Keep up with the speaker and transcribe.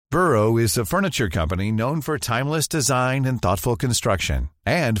Burrow is a furniture company known for timeless design and thoughtful construction,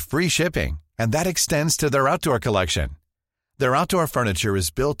 and free shipping, and that extends to their outdoor collection. Their outdoor furniture is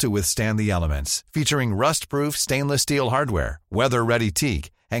built to withstand the elements, featuring rust-proof stainless steel hardware, weather-ready teak,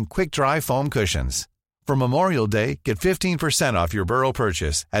 and quick-dry foam cushions. For Memorial Day, get 15% off your Burrow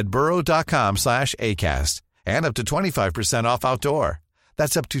purchase at burrow.com/ACAST, and up to 25% off outdoor.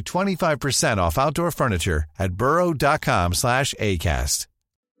 That's up to 25% off outdoor furniture at burrow.com/ACAST.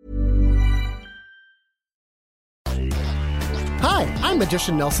 Hi, I'm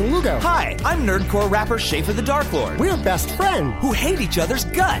magician Nelson Lugo. Hi, I'm nerdcore rapper Schaefer the Dark Lord. We're best friends who hate each other's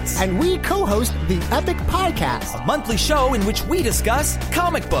guts. And we co-host the Epic Podcast, a monthly show in which we discuss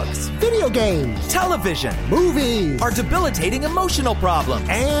comic books, video games, television, movies, our debilitating emotional problems,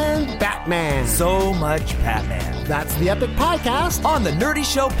 and Batman. So much Batman. That's the Epic Podcast on the Nerdy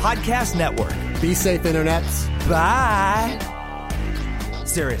Show Podcast Network. Be safe, internets. Bye.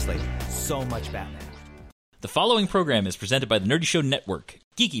 Seriously, so much Batman. The following program is presented by the Nerdy Show Network,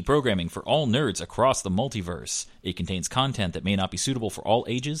 geeky programming for all nerds across the multiverse. It contains content that may not be suitable for all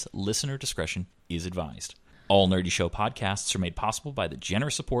ages. Listener discretion is advised. All Nerdy Show podcasts are made possible by the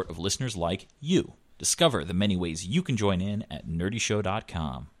generous support of listeners like you. Discover the many ways you can join in at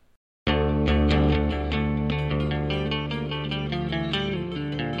nerdyshow.com.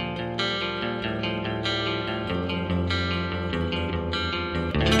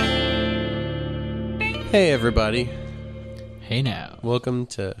 Hey everybody. Hey now. Welcome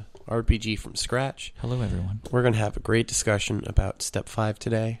to RPG from Scratch. Hello everyone. We're going to have a great discussion about Step 5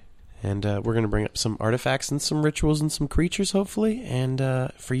 today. And we're going to bring up some artifacts and some rituals and some creatures, hopefully.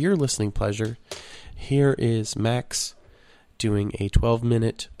 And for your listening pleasure, here is Max doing a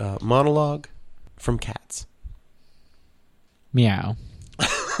 12-minute monologue from Cats. Meow.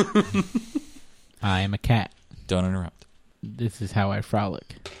 I am a cat. Don't interrupt. This is how I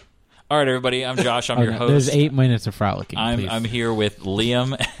frolic. All right, everybody. I'm Josh. I'm your host. There's 8 minutes of frolicking. I'm here with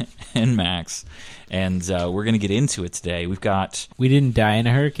Liam and Max, and we're going to get into it today. We didn't die in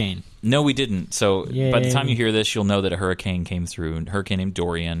a hurricane. No, we didn't. So Yay. By the time you hear this, you'll know that a hurricane came through. A hurricane named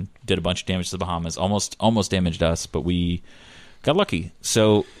Dorian did a bunch of damage to the Bahamas. Almost damaged us, but we got lucky.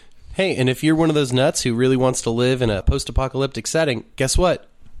 So, hey, and if you're one of those nuts who really wants to live in a post-apocalyptic setting, guess what?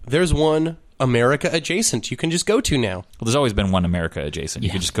 There's one America adjacent you can just go to now. Well, there's always been one America adjacent. You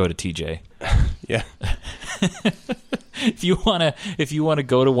can just go to TJ. Yeah. If you want to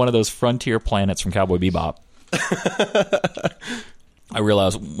go to one of those frontier planets from Cowboy Bebop. I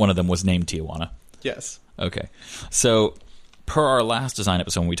realized one of them was named Tijuana. Yes. Okay. So, per our last design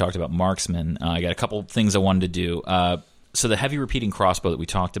episode when we talked about marksman, I got a couple things I wanted to do. So the heavy repeating crossbow that we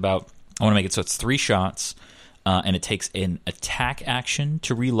talked about, I want to make it so it's 3 shots, and it takes an attack action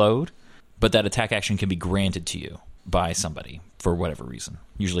to reload. But that attack action can be granted to you by somebody for whatever reason,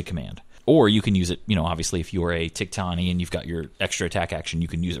 usually command. Or you can use it, obviously if you're a Tiktani and you've got your extra attack action, you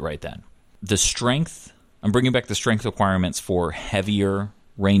can use it right then. The strength, I'm bringing back the strength requirements for heavier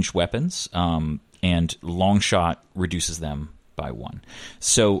ranged weapons, and long shot reduces them by 1.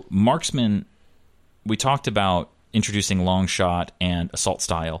 So marksman, we talked about introducing long shot and assault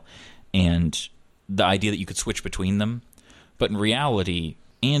style and the idea that you could switch between them. But in reality,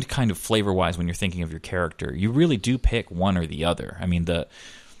 and kind of flavor-wise when you're thinking of your character, you really do pick one or the other. I mean,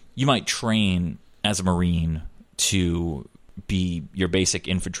 you might train as a Marine to be your basic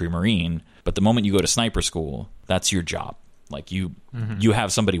infantry Marine, but the moment you go to sniper school, that's your job. Like, you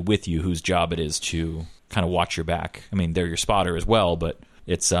have somebody with you whose job it is to kind of watch your back. I mean, they're your spotter as well, but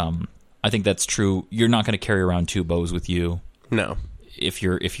it's I think that's true. You're not going to carry around 2 bows with you. No. If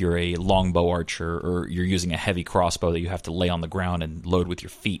you're a longbow archer or you're using a heavy crossbow that you have to lay on the ground and load with your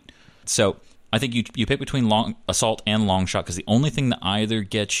feet. So I think you pick between long assault and long shot because the only thing that either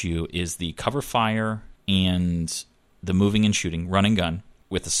gets you is the cover fire and the moving and shooting, run and gun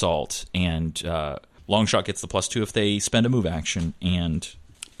with assault. And long shot gets the +2 if they spend a move action. And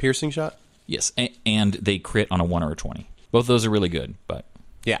piercing shot? Yes, and they crit on a 1 or a 20. Both of those are really good, but...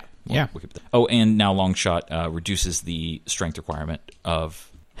 Yeah. Oh, and now long shot reduces the strength requirement of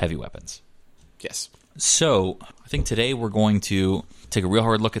heavy weapons. Yes. So I think today we're going to take a real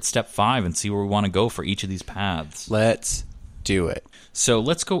hard look at Step 5 and see where we want to go for each of these paths. Let's do it. So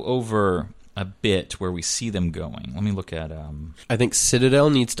let's go over a bit where we see them going. Let me look at... I think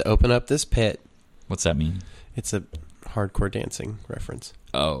Citadel needs to open up this pit. What's that mean? It's a hardcore dancing reference.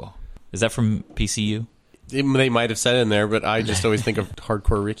 Oh. Is that from PCU? They might have said it in there, but I just always think of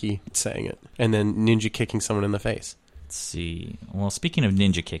Hardcore Ricky saying it. And then ninja kicking someone in the face. Let's see. Well, speaking of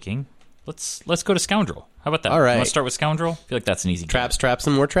ninja kicking, let's go to Scoundrel. How about that? All right. Let's start with Scoundrel. I feel like that's an easy traps,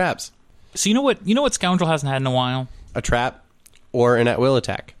 and more traps. So you know what Scoundrel hasn't had in a while? A trap or an at-will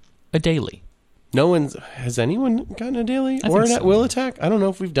attack. a daily. Has anyone gotten a daily I or think an so. at-will attack? I don't know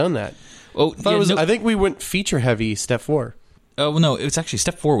if we've done that. Oh, I think we went feature-heavy step 4. well, no, it's actually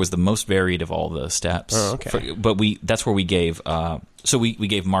step 4 was the most varied of all the steps. Oh, okay. But that's where we gave. So we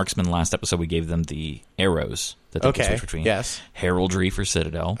gave marksman last episode. We gave them the arrows that they could switch between. Yes. Heraldry for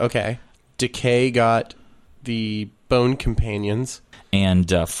Citadel. Okay. Decay got the bone companions.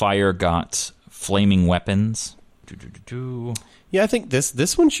 And fire got flaming weapons. Yeah, I think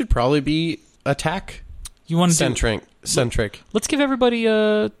this one should probably be attack You want to centric. Let's give everybody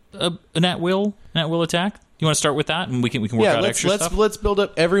an at-will attack. You want to start with that, and we can work out extra stuff. Let's build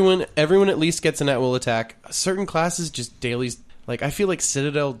up everyone. Everyone at least gets an at-will attack. Certain classes just dailies. Like I feel like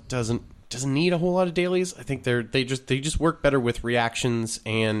Citadel doesn't need a whole lot of dailies. I think they just work better with reactions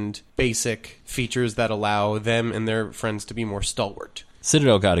and basic features that allow them and their friends to be more stalwart.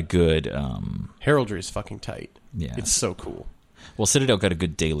 Citadel got a good. Heraldry is fucking tight. Yeah, It's so cool. Well, Citadel got a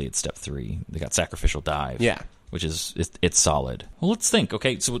good daily at step 3. They got sacrificial dive. Yeah. Which is it's solid. Well, let's think.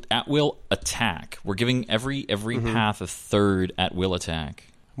 Okay, so with at-will attack, we're giving every path a third at-will attack.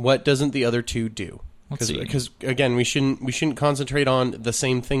 What doesn't the other two do? Let's see. Because again, we shouldn't concentrate on the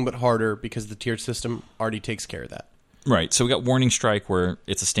same thing but harder because the tiered system already takes care of that. Right. So we got warning strike where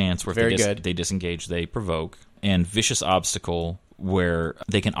it's a stance where Very if good. they disengage, they provoke, and vicious obstacle where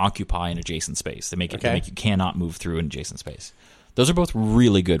they can occupy an adjacent space. They make you cannot move through an adjacent space. Those are both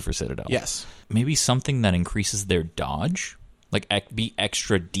really good for Citadel. Yes. Maybe something that increases their dodge, like be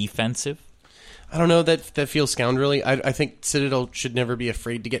extra defensive. I don't know, that feels scoundrelly. I think Citadel should never be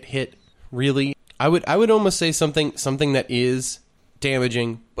afraid to get hit. Really, I would almost say something that is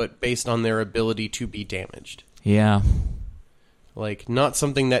damaging, but based on their ability to be damaged. Yeah. Like not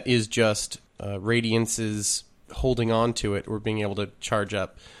something that is just Radiance's holding on to it or being able to charge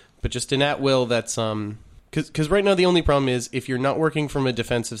up, but just an at-will that's because right now the only problem is if you're not working from a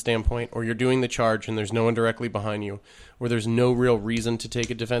defensive standpoint, or you're doing the charge and there's no one directly behind you, or there's no real reason to take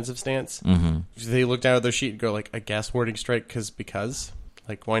a defensive stance. Mm-hmm. They look down at their sheet and go like, I guess warding strike because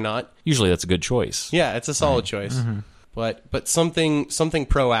like why not? Usually that's a good choice. Yeah, it's a solid choice. Mm-hmm. But something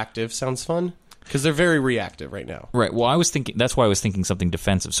proactive sounds fun because they're very reactive right now. Right. Well, that's why I was thinking something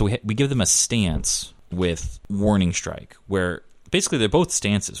defensive. So we give them a stance with warning strike where. Basically, they're both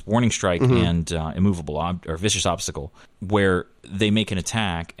stances, warning strike and immovable or vicious obstacle, where they make an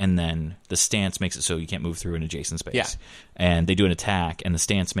attack and then the stance makes it so you can't move through an adjacent space. Yeah. And they do an attack and the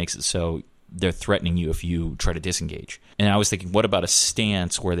stance makes it so they're threatening you if you try to disengage. And I was thinking, what about a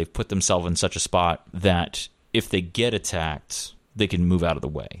stance where they've put themselves in such a spot that if they get attacked, they can move out of the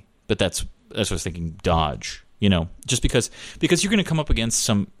way? But that's what I was thinking, dodge. Just because you're going to come up against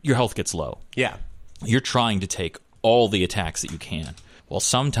your health gets low. Yeah. You're trying to take all the attacks that you can. Well,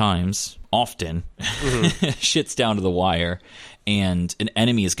 often, shit's down to the wire, and an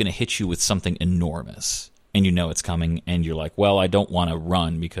enemy is going to hit you with something enormous, and you know it's coming, and you're like, well, I don't want to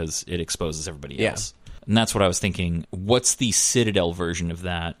run because it exposes everybody else. And that's what I was thinking. What's the Citadel version of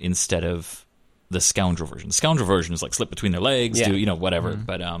that instead of the Scoundrel version? The Scoundrel version is like slip between their legs, do whatever. Mm-hmm.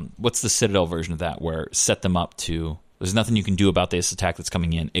 But what's the Citadel version of that where set them up to, there's nothing you can do about this attack that's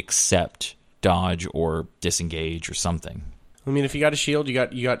coming in except dodge or disengage or something. I mean, if you got a shield, you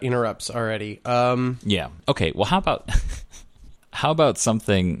got interrupts already. Yeah. Okay. Well, how about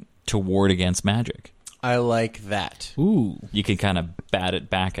something to ward against magic? I like that. Ooh. You can kind of bat it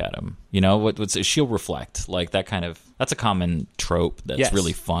back at them. What's a shield reflect? Like that kind of, that's a common trope that's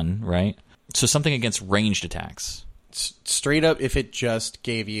really fun, right? So something against ranged attacks. Straight up, if it just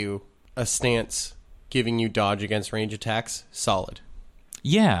gave you a stance giving you dodge against range attacks, solid.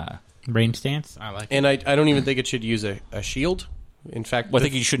 Yeah. Range stance? I like it. And I don't even think it should use a shield. In fact, I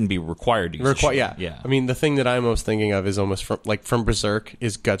think you shouldn't be required to use a shield. Yeah. I mean, the thing that I'm most thinking of is almost from Berserk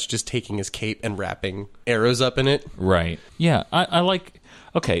is Guts just taking his cape and wrapping arrows up in it. Right. Yeah. I like.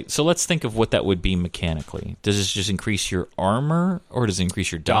 Okay, so let's think of what that would be mechanically. Does this just increase your armor or does it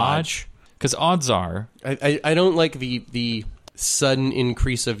increase your dodge? Because odds are, I don't like the sudden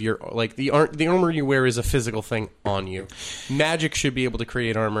increase of your the armor you wear is a physical thing on you. Magic should be able to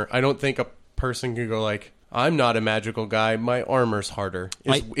create armor. I don't think a person could go like, I'm not a magical guy, my armor's harder.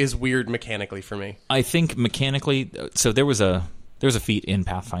 Is weird mechanically for me. I think mechanically, so there was a feat in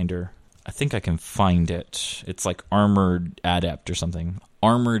Pathfinder. I think I can find it. It's like Armored Adept or something.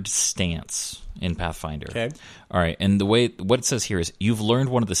 Armored Stance in Pathfinder. Okay. All right, and what it says here is, you've learned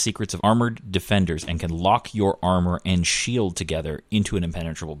one of the secrets of armored defenders and can lock your armor and shield together into an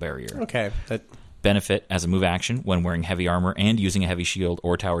impenetrable barrier. Okay. Benefit as a move action when wearing heavy armor and using a heavy shield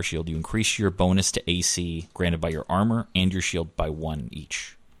or tower shield, you increase your bonus to AC granted by your armor and your shield by 1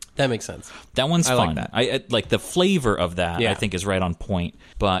 each. That makes sense. That one's I like fun. that. I like the flavor of that. Yeah. I think is right on point.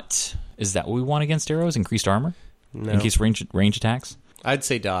 But is that what we want against arrows? Increased armor, No. increased range attacks. I'd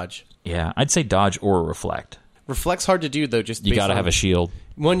say dodge. Yeah, I'd say dodge or reflect. Reflect's hard to do, though. Just You based got to on- have a shield.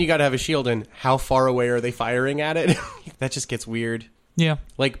 One, you got to have a shield, and how far away are they firing at it? That just gets weird. Yeah,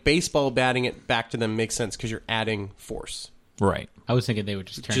 Like, baseball batting it back to them makes sense because you're adding force. right. I was thinking they would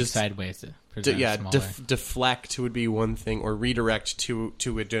just turn Just- sideways to present Yeah, smaller. deflect would be one thing, or redirect to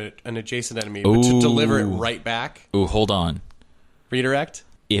an adjacent enemy, but to deliver it right back. Ooh, hold on. Redirect?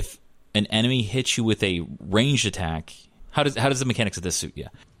 If an enemy hits you with a ranged attack, how does the mechanics of this suit you?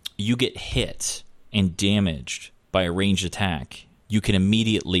 You get hit and damaged by a ranged attack. You can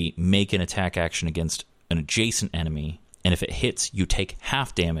immediately make an attack action against an adjacent enemy, and if it hits, you take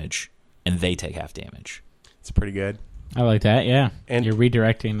half damage, and they take half damage. It's pretty good. I like that. Yeah, And- you're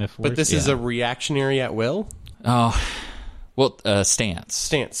redirecting the force. But this is a reactionary at will Oh, well, stance.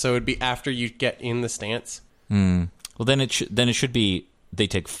 stance, so it'd be after you get in the stance. Well, then it should be they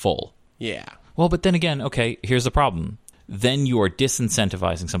take full. Yeah. Well, but then again, okay, here's the problem. Then you are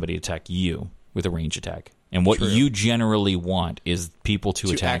disincentivizing somebody to attack you with a range attack. And what you generally want is people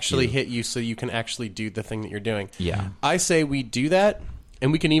to attack actually you. hit you so you can actually do the thing that you're doing. Yeah. I say we do that,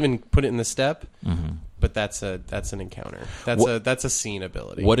 and we can even put it in the step, but that's an encounter. That's a scene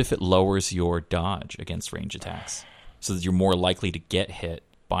ability. What if it lowers your dodge against range attacks? So that you're more likely to get hit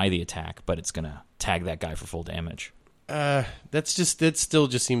by the attack, but it's going to tag that guy for full damage. That still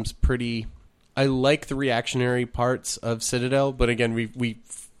just seems pretty. I like the reactionary parts of Citadel, but again, we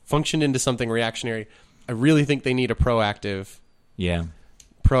functioned into something reactionary. I really think they need a proactive Yeah.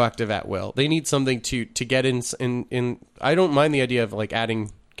 at will. They need something to get in. I don't mind the idea of like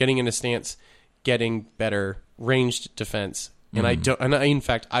getting in a stance, getting better ranged defense, and in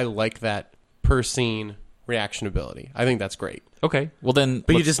fact I like that per scene reaction ability. I think that's great. Okay. Well, then...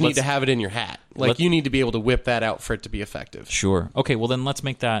 But you just need to have it in your hat. Like, you need to be able to whip that out for it to be effective. Sure. Okay, well, then let's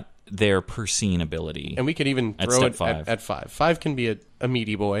make that their per scene ability. And we could even At throw step it 5. at 5. 5 can be a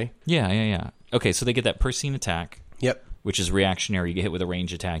meaty boy. Yeah. Okay, so they get that per scene attack, Yep. which is reactionary. You get hit with a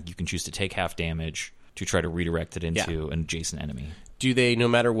range attack. You can choose to take half damage to try to redirect it into an adjacent enemy. Do they, no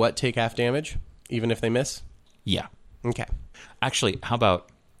matter what, take half damage, even if they miss? Yeah. Okay. Actually, how about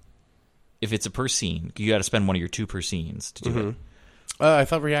if it's a per scene, you got to spend one of your 2 per scenes to do it. I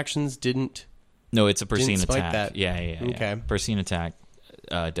thought reactions didn't. No, it's a per Didn't scene spike attack. that. Yeah. Okay. Per scene attack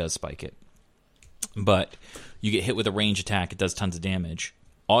does spike it. But you get hit with a range attack, it does tons of damage.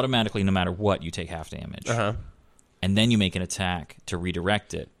 Automatically, no matter what, you take half damage. Uh-huh. And then you make an attack to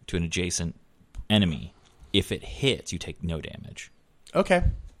redirect it to an adjacent enemy. If it hits, you take no damage. Okay.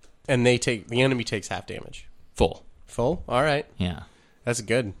 And the enemy takes half damage. Full. Full? All right. Yeah. That's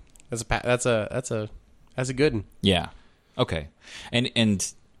good. That's a good one. Yeah. Okay.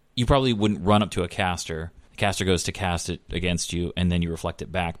 And you probably wouldn't run up to a caster. The caster goes to cast it against you, and then you reflect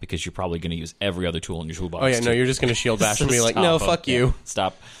it back because you're probably going to use every other tool in your toolbox. Oh yeah, no, you're just going to shield bash and be like, no, fuck you.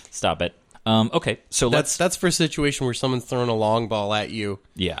 Stop it. Okay, so That's for a situation where someone's throwing a long ball at you,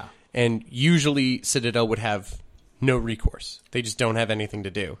 yeah. and usually Citadel would have no recourse. They just don't have anything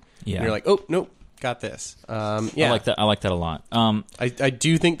to do. Yeah. And you're like, oh nope, got this. Yeah, I like that a lot. I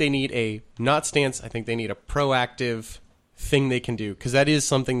do think they need a not stance. I think they need a proactive thing they can do, because that is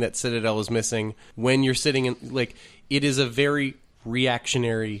something that Citadel is missing. When you're sitting in, like, it is a very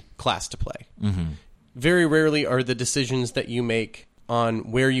reactionary class to play. Mm-hmm. Very rarely are the decisions that you make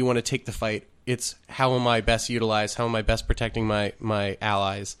on where you want to take the fight. It's how am I best utilized? How am I best protecting my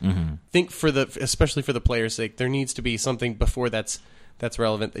allies? Mm-hmm. Think especially for the player's sake, there needs to be something before that's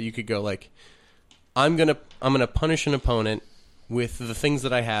relevant that you could go like, I'm gonna punish an opponent with the things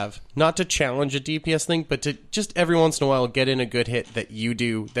that I have, not to challenge a DPS thing, but to just every once in a while get in a good hit that you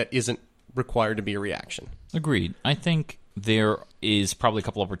do that isn't required to be a reaction. Agreed. I think there is probably a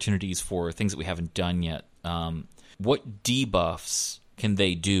couple opportunities for things that we haven't done yet. What debuffs can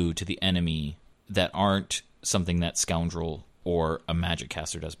they do to the enemy that aren't something that Scoundrel or a magic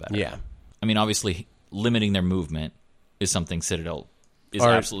caster does better? Yeah. I mean, obviously, limiting their movement is something Citadel is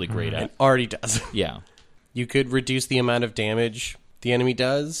absolutely great at. It already does. Yeah. You could reduce the amount of damage the enemy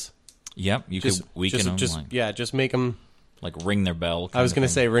does. Yep. You could weaken them. Just make them. Like ring their bell. I was going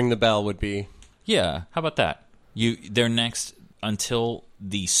to say ring the bell would be. Yeah. How about that? They're next until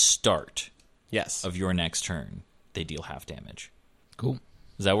the start Yes. of your next turn. They deal half damage. Cool.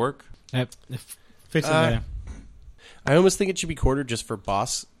 Does that work? That fits in there. I almost think it should be quartered just for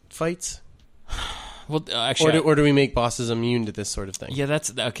boss fights. Well, actually, Or do we make bosses immune to this sort of thing? yeah,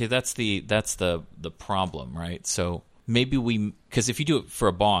 that's okay. That's the problem, right? So maybe because if you do it for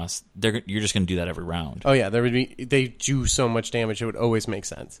a boss, you're just going to do that every round. Oh yeah, they do so much damage. It would always make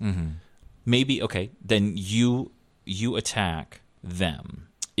sense. Maybe then you attack them.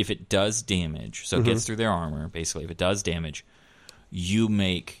 If it does damage, so it gets through their armor. Basically, if it does damage, you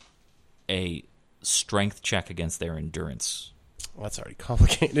make a strength check against their endurance. Well, that's already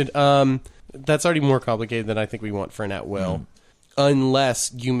complicated. That's already more complicated than I think we want for an at-will.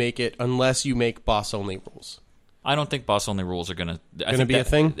 Unless you make boss-only rules. I don't think boss-only rules are going to be a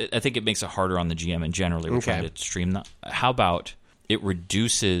thing? I think it makes it harder on the GM, and generally we're trying to stream that. How about it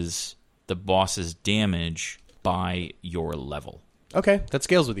reduces the boss's damage by your level? Okay, that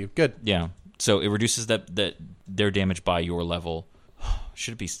scales with you. Good. Yeah. So it reduces their damage by your level.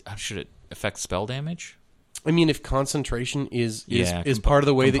 Should it affect spell damage? I mean, if concentration is part of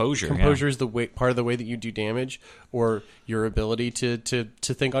the way composure is part of the way that you do damage, or your ability to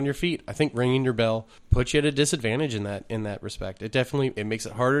think on your feet, I think ringing your bell puts you at a disadvantage in that respect. It makes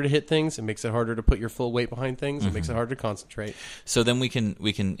it harder to hit things. It makes it harder to put your full weight behind things. It makes it harder to concentrate. So then we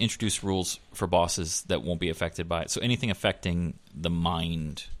can introduce rules for bosses that won't be affected by it. So anything affecting the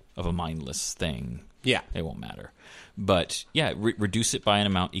mind of a mindless thing, yeah, it won't matter. But yeah, reduce it by an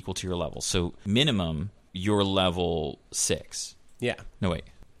amount equal to your level. So minimum, you're level 6. Yeah. No, wait.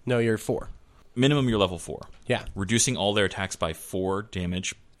 No, you're 4. Minimum, you're level 4. Yeah. Reducing all their attacks by 4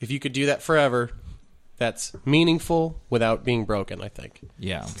 damage. If you could do that forever, that's meaningful without being broken, I think.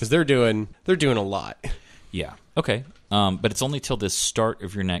 Yeah. Because they're doing a lot. Yeah. Okay. But it's only till the start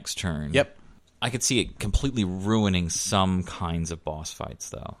of your next turn. Yep. I could see it completely ruining some kinds of boss fights,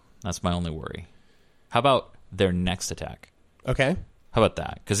 though. That's my only worry. How about their next attack? Okay. How about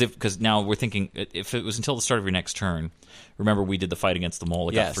that? Because now we're thinking, if it was until the start of your next turn, remember we did the fight against the mole,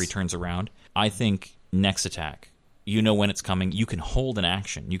 it got 3 turns around. I think next attack, you know when it's coming, you can hold an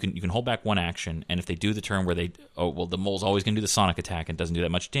action. You can hold back one action, and if they do the turn where the mole's always going to do the sonic attack and doesn't do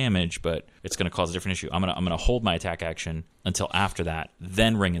that much damage, but it's going to cause a different issue. I'm gonna hold my attack action until after that,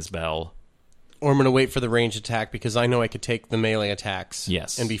 then ring his bell. Or I'm going to wait for the range attack because I know I could take the melee attacks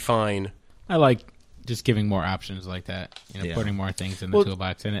and be fine. I like just giving more options like that, putting more things in the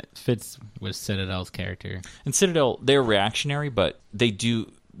toolbox, and it fits with Citadel's character. And Citadel, they're reactionary, but they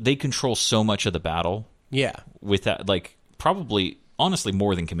control so much of the battle. Yeah, with that, probably honestly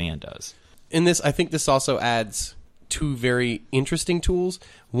more than Command does. In this, I think this also adds 2 very interesting tools.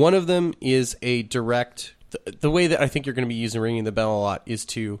 One of them is a direct. The way that I think you're going to be using ringing the bell a lot is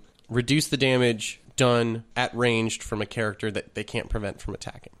to reduce the damage done at ranged from a character that they can't prevent from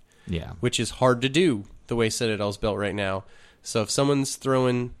attacking. Yeah, which is hard to do the way Citadel's built right now. So if someone's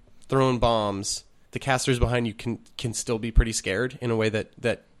throwing bombs, the casters behind you can still be pretty scared in a way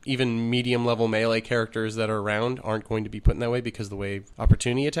that even medium level melee characters that are around aren't going to be put in that way because the way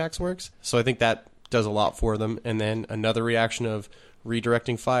opportunity attacks works. So I think that does a lot for them. And then another reaction of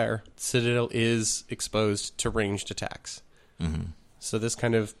redirecting fire. Citadel is exposed to ranged attacks. Mm-hmm. So this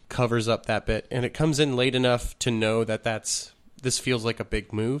kind of covers up that bit, and it comes in late enough to know this feels like a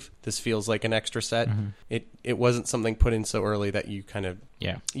big move. This feels like an extra set. Mm-hmm. It wasn't something put in so early that you kind of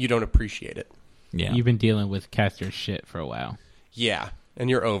you don't appreciate it. Yeah, you've been dealing with caster shit for a while. Yeah, and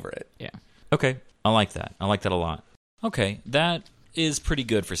you're over it. Yeah. Okay, I like that. I like that a lot. Okay, that is pretty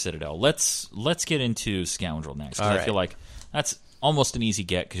good for Citadel. Let's get into Scoundrel next. All right. I feel like that's almost an easy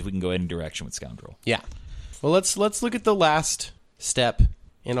get because we can go any direction with Scoundrel. Yeah. Well, let's look at the last step,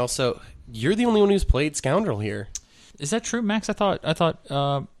 and also you're the only one who's played Scoundrel here. Is that true, Max? I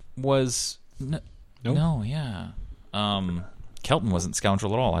thought was nope. No, yeah. Kelton wasn't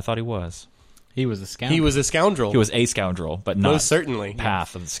Scoundrel at all. I thought he was. He was a scoundrel. He was a scoundrel. He was a scoundrel, but not most certainly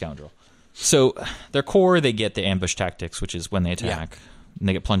path of the scoundrel. So their core, they get the ambush tactics, which is when they attack. And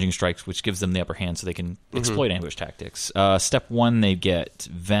they get plunging strikes, which gives them the upper hand, so they can exploit ambush tactics. Step 1, they get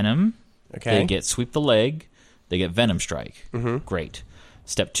venom. Okay. They get sweep the leg. They get venom strike. Mm-hmm. Great.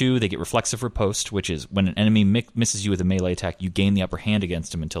 Step 2, they get reflexive riposte, which is when an enemy misses you with a melee attack, you gain the upper hand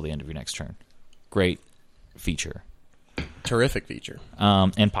against him until the end of your next turn. Great feature. Terrific feature.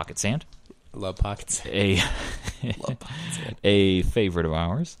 And pocket sand. Love pocket sand. Love pocket sand. A favorite of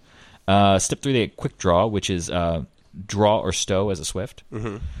ours. Step 3, they get quick draw, which is draw or stow as a swift.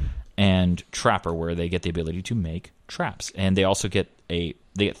 Mm-hmm. And trapper, where they get the ability to make traps. And they also get they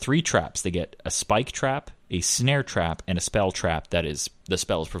get 3 traps. They get a spike trap, a snare trap, and a spell trap. That is, the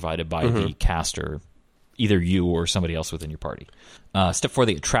spell is provided by the caster, either you or somebody else within your party. Step 4,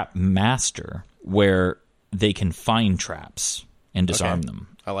 they get trap master, where they can find traps and disarm them.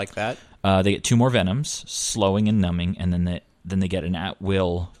 I like that. They get 2 more venoms, slowing and numbing, and then they get an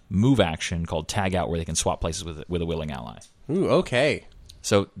at-will move action called tag out, where they can swap places with a willing ally. Ooh, okay.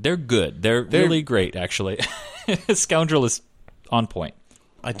 So they're good. They're really great, actually. Scoundrel is on point.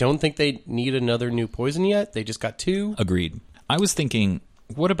 I don't think they need another new poison yet. They just got 2. Agreed. I was thinking,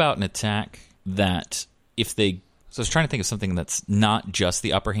 what about an attack that if they... So I was trying to think of something that's not just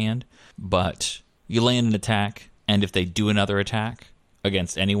the upper hand, but you land an attack, and if they do another attack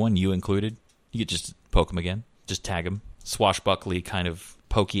against anyone, you included, you could just poke them again. Just tag them. Swashbuckly kind of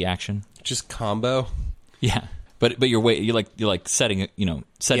pokey action. Just combo. Yeah. But you're like setting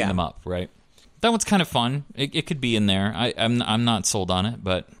them up, right? That one's kind of fun. It could be in there. I'm not sold on it,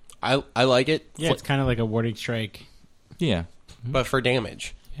 but I like it. Yeah, it's kind of like a warding strike. Yeah. But for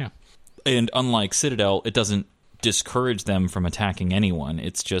damage. Yeah. And unlike Citadel, it doesn't discourage them from attacking anyone.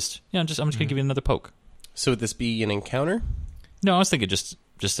 It's just, I'm just going to give you another poke. So would this be an encounter? No, I was thinking just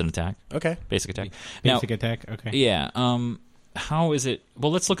an attack. Okay. Basic attack. Basic attack? Okay. Yeah. How is it?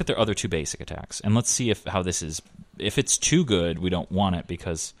 Well, let's look at their other 2 basic attacks, and let's see how this is. If it's too good, we don't want it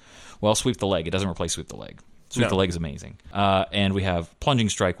because, well, Sweep the Leg. It doesn't replace Sweep the Leg. Sweep the Leg is amazing. And we have Plunging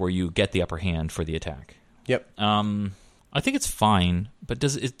Strike, where you get the upper hand for the attack. Yep. I think it's fine, but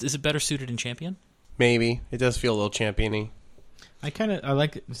is it better suited in Champion? Maybe. It does feel a little champion-y. I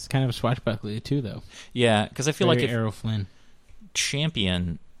like it. It's kind of swashbuckly too, though. Yeah, because I feel Very like if Arrow Flynn.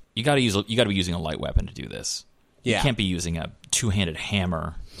 Champion, you got to be using a light weapon to do this. Yeah. You can't be using a 2-handed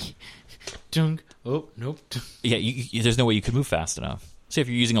hammer. Dunk. Oh, nope. Yeah, there's no way you could move fast enough. So if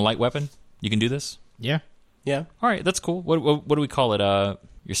you're using a light weapon, you can do this? Yeah. Yeah. All right, that's cool. What do we call it?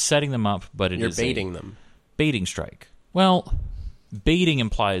 You're setting them up, but You're baiting them. Baiting strike. Well, baiting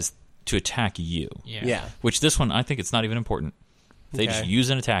implies to attack you. Yeah. Which this one, I think it's not even important. They just use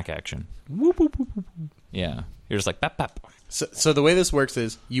an attack action. Whoop, whoop, whoop, whoop. Yeah. You're just like, bap, bap. So the way this works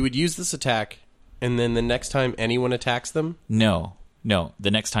is you would use this attack, and then the next time anyone attacks them? No.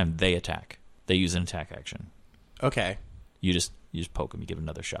 The next time they attack, they use an attack action. Okay. You just poke them. You give them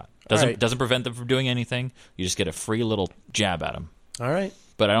another shot. All right. Doesn't prevent them from doing anything. You just get a free little jab at them. All right.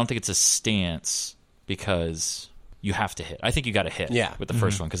 But I don't think it's a stance because you have to hit. I think you got to hit with the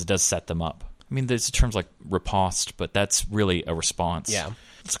first one because it does set them up. I mean, there's terms like riposte, but that's really a response. Yeah.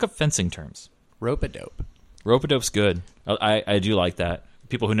 Let's look up fencing terms. Rope-a-dope. Rope-a-dope's good. I do like that.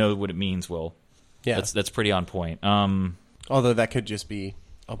 People who know what it means will. Yeah. That's pretty on point. Although that could just be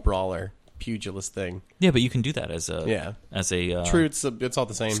a brawler, pugilist thing. Yeah, but you can do that as a True, it's all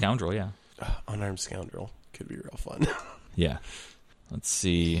the same. Scoundrel, yeah. Unarmed scoundrel could be real fun. Yeah. Let's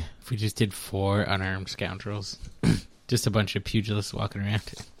see. If we just did 4 unarmed scoundrels, just a bunch of pugilists walking around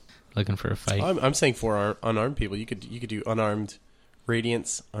looking for a fight. I'm saying 4 unarmed people. You could do unarmed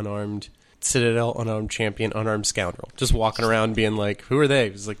Radiance, unarmed Citadel, unarmed Champion, unarmed Scoundrel. Just walking around being like, who are they?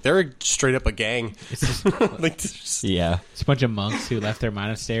 It's like, they're straight up a gang. It's just, yeah. It's a bunch of monks who left their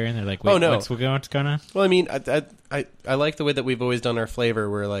monastery and they're like, wait, what's going on? Well, I mean, I like the way that we've always done our flavor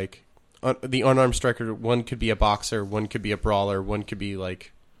where, like, the unarmed striker, one could be a boxer, one could be a brawler, one could be,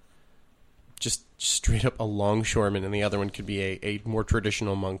 like, just straight up a longshoreman, and the other one could be a more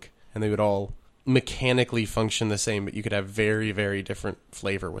traditional monk. And they would all mechanically function the same, but you could have very, very different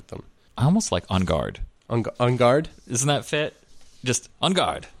flavor with them. I almost like on guard. On guard? Isn't that fit? Just on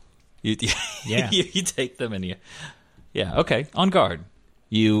guard. You take them and okay, on guard.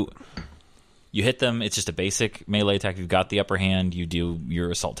 You hit them. It's just a basic melee attack. You've got the upper hand. You do your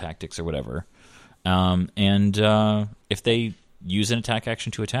assault tactics or whatever. And if they use an attack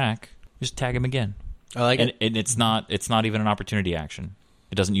action to attack, just tag them again. I like it. And it's not even an opportunity action.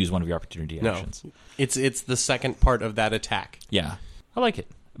 It doesn't use one of your opportunity actions. No, it's the second part of that attack. Yeah, I like it.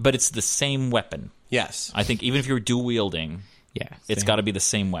 But it's the same weapon. Yes. I think even if you're dual wielding, it's got to be the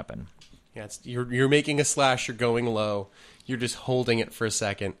same weapon. Yeah, you're making a slash, you're going low, you're just holding it for a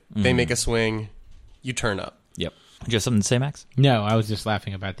second. They make a swing, you turn up. Yep. Do you have something to say, Max? No, I was just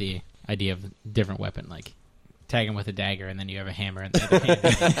laughing about the idea of different weapon, like tag him with a dagger and then you have a hammer in the other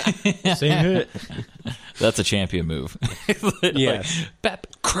hand. Same hit. That's a champion move. Yes. Bap,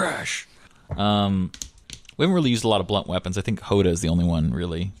 crash. We haven't really used a lot of blunt weapons. I think Hoda is the only one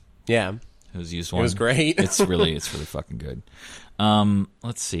really. Yeah. Who's used one. It was great. it's really fucking good.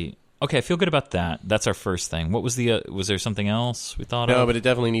 Let's see. Okay, I feel good about that. That's our first thing. What was was there something else we thought of? No, but it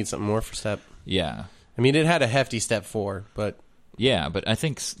definitely needs something more for step. Yeah. I mean, it had a hefty step 4, but... Yeah, but I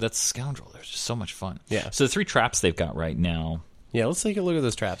think that's Scoundrel. They're just so much fun. Yeah. So the 3 traps they've got right now. Yeah, let's take a look at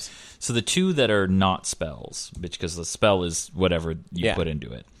those traps. So the 2 that are not spells, because the spell is whatever you put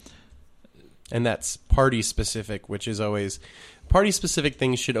into it. And that's party-specific, which is always... Party-specific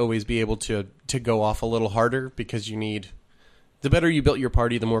things should always be able to go off a little harder, because you need... The better you built your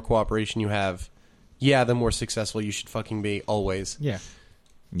party, the more cooperation you have. Yeah, the more successful you should fucking be, always. Yeah.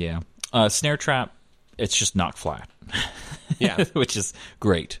 Yeah. Snare trap, it's just knock flat. Yeah. Which is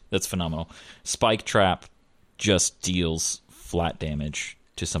great. That's phenomenal. Spike trap, just deals flat damage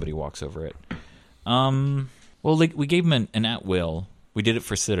to somebody who walks over it. Well, like, we gave him an at will. We did it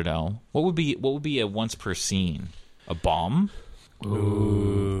for Citadel. What would be a once per scene? A bomb?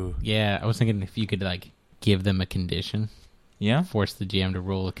 Ooh. Yeah, I was thinking if you could like give them a condition, Yeah. force the GM to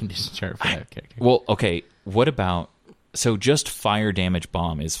roll a condition chart for that character. Well, okay. What about just fire damage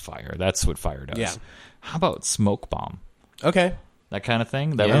bomb is fire. That's what fire does. Yeah. How about smoke bomb? Okay. That kind of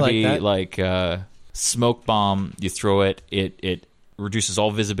thing. That Yeah, I would like be that. like smoke bomb. You throw it. It reduces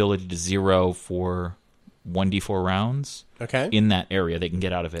all visibility to 0 for 1d4 rounds Okay. in that area. They can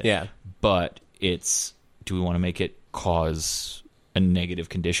get out of it. Yeah. But do we want to make it cause a negative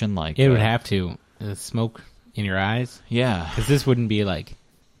condition? Like It would have to smoke in your eyes, Yeah. because this wouldn't be like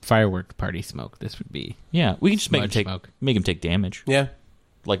firework party smoke. This would be Yeah. We can just Smudge smoke. make him take damage. Yeah.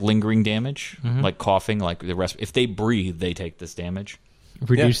 Like lingering damage, Mm-hmm. like coughing, like the rest. If they breathe, they take this damage.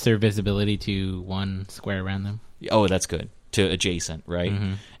 reduce their visibility to 1 square around them. Oh, that's good. To adjacent, right?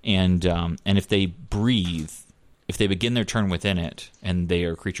 Mm-hmm. And if they breathe, if they begin their turn within it, and they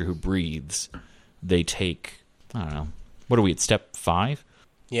are a creature who breathes, they take, I don't know, what are we at, step 5?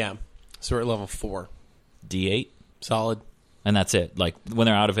 Yeah. So we're at level 4. D8? Solid. And that's it. Like, when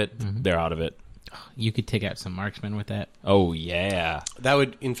they're out of it, Mm-hmm. they're out of it. You could take out some marksmen with that. Oh, yeah. That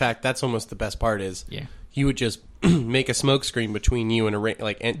would, in fact, that's almost the best part is Yeah. you would just make a smoke screen between you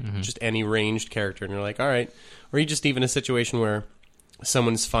and just any ranged character, and you're like, all right. Or you just even a situation where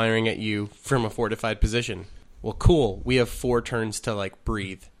someone's firing at you from a fortified position. Well, cool. We have 4 turns to like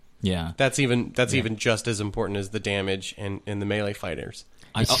breathe. Yeah. That's even just as important as the damage and the melee fighters.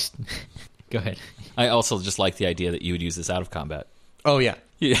 Go ahead. I also just like the idea that you would use this out of combat. Oh yeah.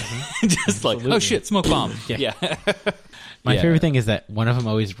 Yeah. Just like, oh shit, smoke bomb. Yeah. Yeah. My Yeah. favorite thing is that one of them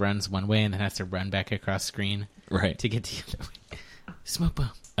always runs one way and then has to run back across screen Right. to get the other way. Smoke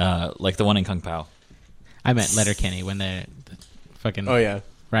bomb. Like the one in Kung Pao. I meant Letterkenny when the fucking Oh yeah.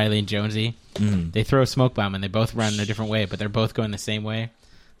 Riley and Jonesy, they throw a smoke bomb and they both run a different way, but they're both going the same way.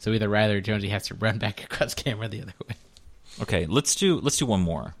 So either Riley or Jonesy has to run back across camera the other way. Okay, let's do one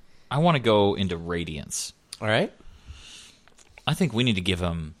more. I want to go into Radiance. All right. I think we need to give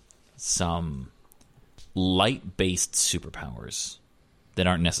him some light-based superpowers that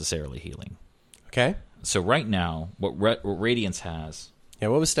aren't necessarily healing. Okay. So right now, what Radiance has... Yeah.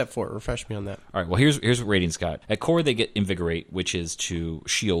 What was step 4? Refresh me on that. All right, well, here's what Radiance got. At core, they get Invigorate, which is to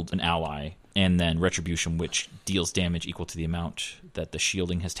shield an ally, and then Retribution, which deals damage equal to the amount that the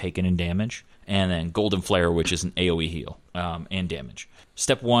shielding has taken in damage, and then Golden Flare, which is an AoE heal and damage.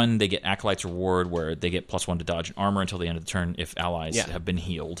 Step 1, they get Acolyte's Reward, where they get +1 to dodge and armor until the end of the turn if allies have been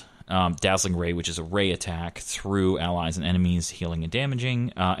healed. Dazzling Ray, which is a ray attack through allies and enemies, healing and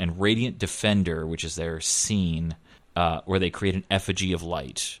damaging. And Radiant Defender, which is their scene, where they create an effigy of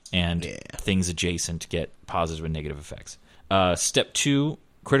light, and things adjacent get positive and negative effects. Step 2,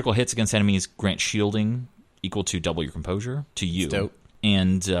 critical hits against enemies grant shielding equal to double your composure to you. Dope.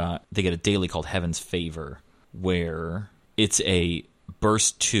 And they get a daily called Heaven's Favor, where it's a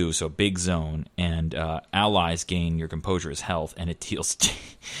burst 2, so a big zone, and allies gain your composure as health, and it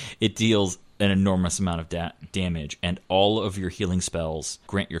deals an enormous amount of damage, and all of your healing spells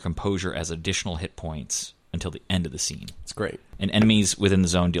grant your composure as additional hit points until the end of the scene. It's great. And enemies within the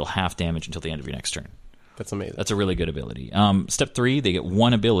zone deal half damage until the end of your next turn. That's amazing. That's a really good ability. Step 3, they get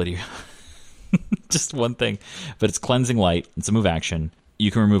one ability. Just one thing. But it's Cleansing Light. It's a move action.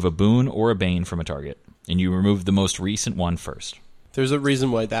 You can remove a boon or a bane from a target, and you remove the most recent one first. There's a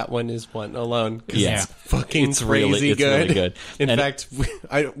reason why that one is one alone. 'Cause Yeah. It's fucking It's crazy really good. good. In And- fact,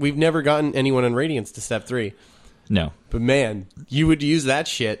 we've never gotten anyone in Radiance to step 3. No. But man, you would use that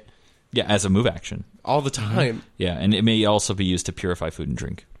shit Yeah, as a move action. all the time. Yeah, and it may also be used to purify food and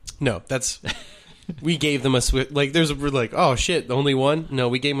drink. No, that's... We gave them a Swiss... Like, we're like, oh, shit, only one? No,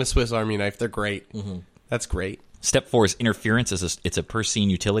 we gave them a Swiss Army knife. They're great. That's great. Step 4 is Interference. It's a per-scene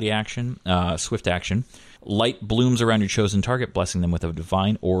utility action, swift action. Light blooms around your chosen target, blessing them with a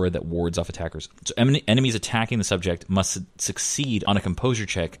divine aura that wards off attackers. So enemies attacking the subject must succeed on a composure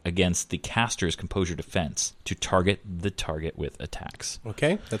check against the caster's composure defense to target the target with attacks.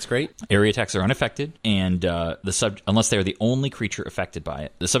 Okay, that's great. Area attacks are unaffected, and unless they are the only creature affected by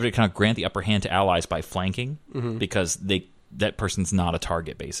it. The subject cannot grant the upper hand to allies by flanking, because that person's not a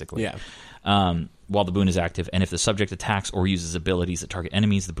target, basically. Yeah. While the boon is active, and if the subject attacks or uses abilities that target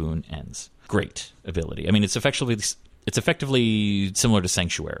enemies, the boon ends. Great ability. I mean, it's effectively similar to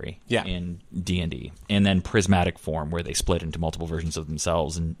Sanctuary in D&D. And then Prismatic Form, where they split into multiple versions of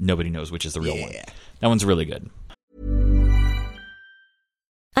themselves, and nobody knows which is the real one. That one's really good.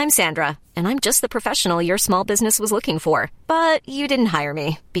 I'm Sandra, and I'm just the professional your small business was looking for. But you didn't hire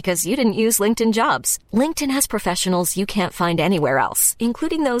me because you didn't use LinkedIn Jobs. LinkedIn has professionals you can't find anywhere else,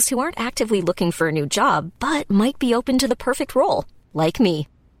 including those who aren't actively looking for a new job, but might be open to the perfect role, like me.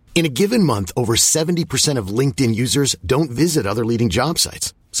 In a given month, over 70% of LinkedIn users don't visit other leading job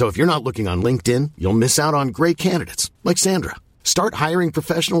sites. So if you're not looking on LinkedIn, you'll miss out on great candidates like Sandra. Start hiring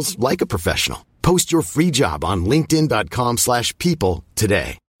professionals like a professional. Post your free job on linkedin.com/people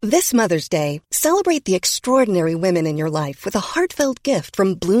today. This Mother's Day, celebrate the extraordinary women in your life with a heartfelt gift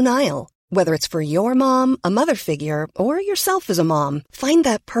from Blue Nile. Whether it's for your mom, a mother figure, or yourself as a mom, find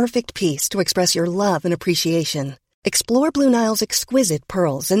that perfect piece to express your love and appreciation. Explore Blue Nile's exquisite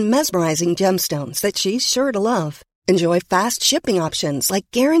pearls and mesmerizing gemstones that she's sure to love. Enjoy fast shipping options like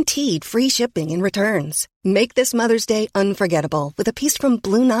guaranteed free shipping and returns. Make this Mother's Day unforgettable with a piece from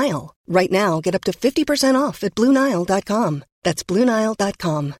Blue Nile. Right now, get up to 50% off at BlueNile.com. That's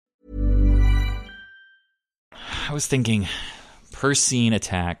BlueNile.com. I was thinking, per scene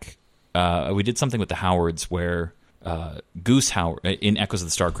attack, we did something with the Howards where Goose Howard, in Echoes of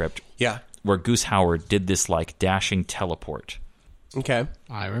the Star Crypt, Yeah. where Goose Howard did this like dashing teleport. Okay.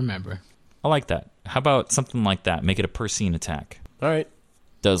 I remember. I like that. How about something like that? Make it a per scene attack. All right.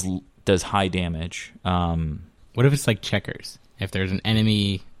 Does high damage. What if it's like checkers? If there's an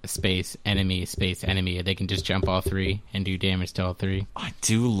enemy, space, enemy, space, enemy, they can just jump all three and do damage to all three. I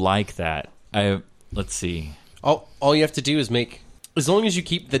do like that. Let's see. All you have to do is make, as long as you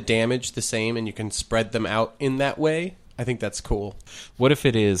keep the damage the same and you can spread them out in that way, I think that's cool. What if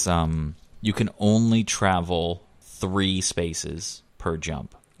it is you can only travel 3 spaces per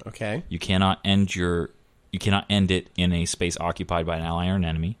jump? Okay. You cannot end it in a space occupied by an ally or an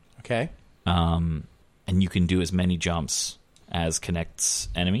enemy. Okay. And you can do as many jumps as connects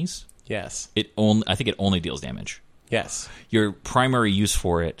enemies. Yes. I think it only deals damage. Yes. Your primary use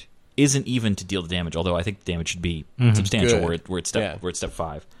for it isn't even to deal the damage, although I think the damage should be substantial. Good. We're at step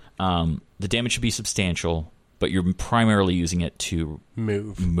 5. The damage should be substantial, but you're primarily using it to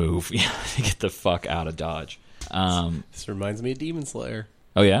move. Yeah, to get the fuck out of Dodge. This reminds me of Demon Slayer.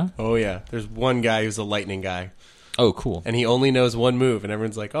 Oh yeah? Oh yeah. There's one guy who's a lightning guy. Oh, cool. And he only knows one move, and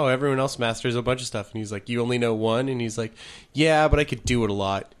everyone's like, oh, everyone else masters a bunch of stuff. And he's like, you only know one? And he's like, yeah, but I could do it a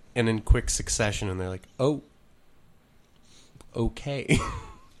lot. And in quick succession, and they're like, oh, okay.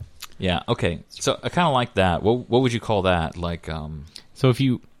 Yeah, okay. So I kind of like that. What would you call that? Like, So if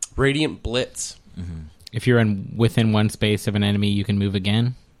you Radiant Blitz. if you're within one space of an enemy, you can move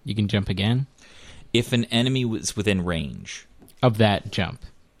again. You can jump again if an enemy was within range. of that jump.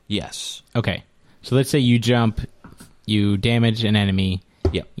 Yes. Okay. So let's say you jump, you damage an enemy,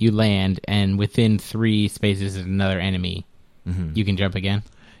 Yep. you land, and within 3 spaces is another enemy. You can jump again.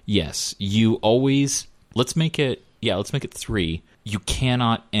 Yes. You always let's make it 3. You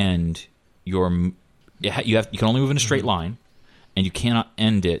cannot end your you can only move in a straight line, and you cannot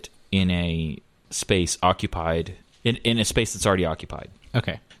end it in a space occupied in a space that's already occupied.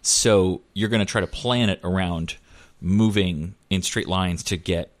 Okay. So you're going to try to plan it around moving in straight lines to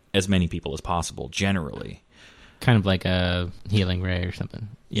get as many people as possible, generally. Kind of like a healing ray or something.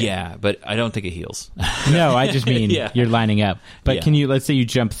 Yeah, but I don't think it heals. No, I just mean Yeah. you're lining up. But Yeah. can you, let's say you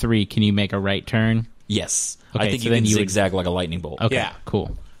jump 3, can you make a right turn? Yes. Okay, I think so you then can you would- zigzag like a lightning bolt. Okay, Yeah.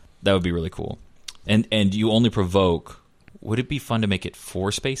 cool. That would be really cool. And you only provoke. Would it be fun to make it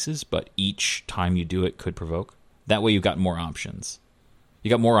 4 spaces, but each time you do it could provoke? That way you've got more options. You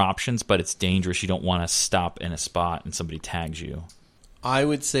got more options, but it's dangerous. You don't want to stop in a spot and somebody tags you. I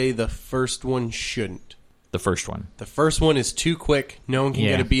would say the first one shouldn't. The first one. The first one is too quick. No one can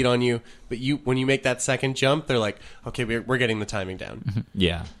Yeah. get a beat on you. But when you make that second jump, they're like, okay, we're getting the timing down.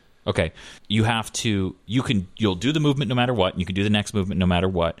 Yeah. Okay. You'll do the movement no matter what. And you can do the next movement no matter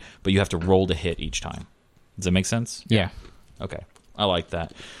what, but you have to roll to hit each time. Does that make sense? Yeah. Okay. I like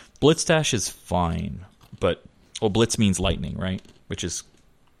that. Blitz dash is fine, but blitz means lightning, right? Which is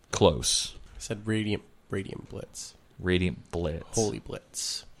close. I said Radiant Blitz. Radiant Blitz. Holy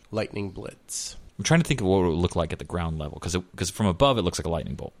Blitz. Lightning Blitz. I'm trying to think of what it would look like at the ground level, because from above it looks like a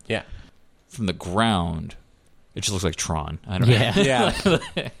lightning bolt. Yeah. From the ground, it just looks like Tron. I don't know. Yeah. Yeah.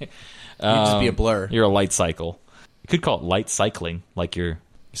 You'd just be a blur. You're a light cycle. You could call it light cycling, like you're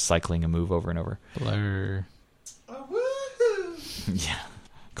cycling a move over and over. Blur. Yeah.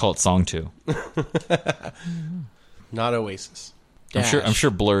 Call it Song 2. Not Oasis. I'm sure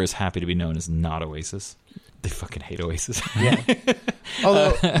Blur is happy to be known as not Oasis. They fucking hate Oasis. Yeah.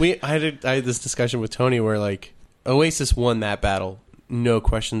 Although I had this discussion with Tony where like Oasis won that battle, no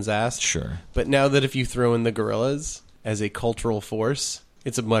questions asked. Sure. But now that if you throw in the Gorillaz as a cultural force,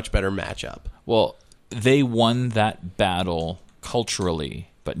 it's a much better matchup. Well, they won that battle culturally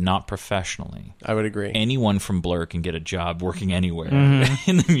but not professionally. I would agree. Anyone from Blur can get a job working anywhere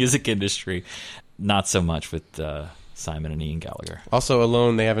in the music industry. Not so much with Simon and Ian Gallagher. Also,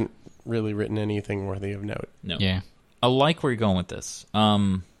 Alone, they haven't really written anything worthy of note. No. Yeah. I like where you're going with this.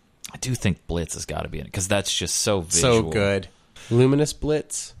 I do think Blitz has got to be in it because that's just so visual. So good. Luminous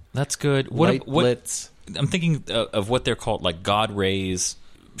Blitz. That's good. Light Blitz. I'm thinking of what they're called, like God Rays,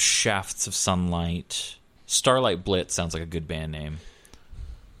 Shafts of Sunlight. Starlight Blitz sounds like a good band name.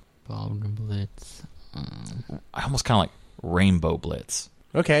 Baldwin Blitz. I almost kind of like Rainbow Blitz.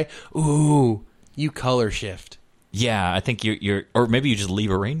 Okay. Ooh, you color shift. Yeah, I think you're or maybe you just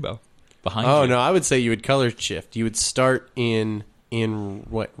leave a rainbow behind you. Oh, no, I would say you would color shift. You would start in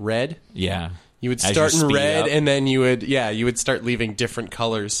what, red? Yeah. You would As you start in speed red, up. and then you would start leaving different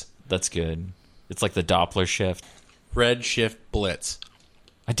colors. That's good. It's like the Doppler shift. Red shift blitz.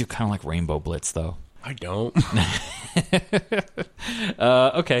 I do kind of like Rainbow Blitz, though. I don't.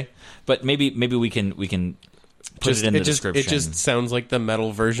 Okay, but maybe we can put it in the description. It just sounds like the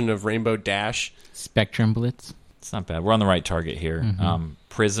metal version of Rainbow Dash. Spectrum Blitz. It's not bad. We're on the right target here.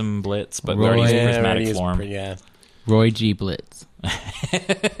 Prism Blitz, but we Roy- already used Yeah, prismatic form. Yeah. Roy G. Blitz.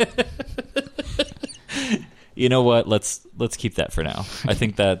 You know what? Let's keep that for now. I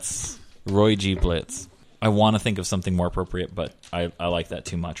think that's Roy G. Blitz. I want to think of something more appropriate, but I like that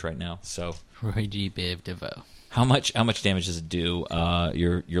too much right now. So Roy G. Biv DeVoe. how much damage does it do?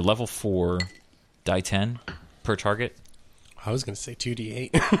 Your level 4 die 10 per target. I was going to say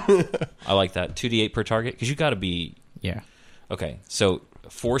 2d8. I like that. 2d8 per target because you got to be Yeah. okay. So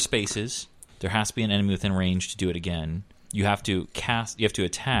 4 spaces. There has to be an enemy within range to do it again. You have to cast. You have to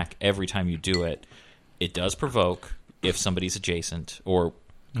attack every time you do it. It does provoke if somebody's adjacent or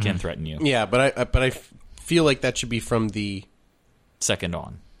can threaten you. Yeah, but I feel like that should be from the Second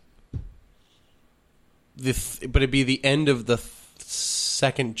on. but it'd be the end of the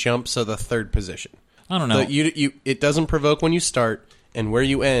second jump, so the third position. I don't know. So it doesn't provoke when you start, and where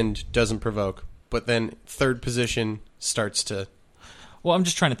you end doesn't provoke. But then third position starts to. Well, I'm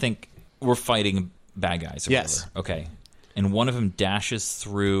just trying to think. We're fighting bad guys. Or Yes. whatever. Okay. And one of them dashes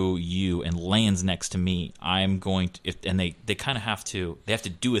through you and lands next to me. I'm going to, and they kind of have to. They have to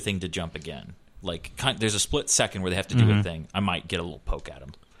do a thing to jump again. Like there's a split second where they have to do a thing. I might get a little poke at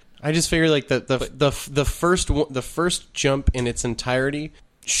them. I just figure like the first jump in its entirety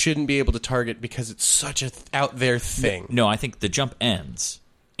shouldn't be able to target because it's such a out there thing. No, I think the jump ends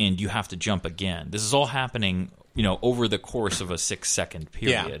and you have to jump again. This is all happening, over the course of a 6-second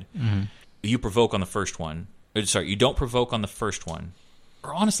period. Mm-hmm. You provoke on the first one. Sorry, you don't provoke on the first one.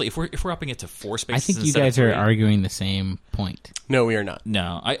 Or honestly, if we're upping it to 4 spaces, I think you instead of guys are 3, arguing the same point. No, we are not.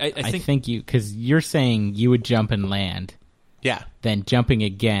 No, I I think think you, because you're saying you would jump and land, Yeah. then jumping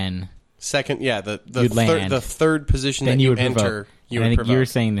again, Second, yeah, You'd land. the third position then that you you would enter, provoke. you And I would think provoke. you're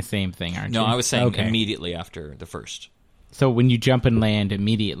saying the same thing, aren't you? no. I was saying Okay. immediately after the first. So when you jump and land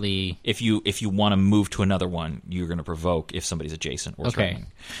immediately, If you want to move to another one, you're going to provoke if somebody's adjacent or Okay. threatening.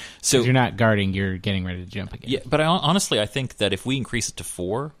 so So you're not guarding, you're getting ready to jump again. yeah, but honestly, I think that if we increase it to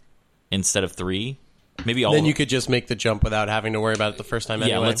 4 instead of 3, maybe all Then of you could just make the jump without having to worry about it the first time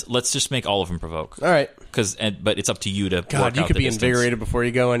yeah. anyway. Let's just make all of them provoke. All right. But it's up to you to God, work you out could the be distance. invigorated before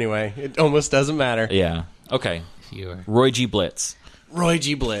you go anyway. It almost doesn't matter. Yeah. Okay. You are. Roy G. Blitz. Roy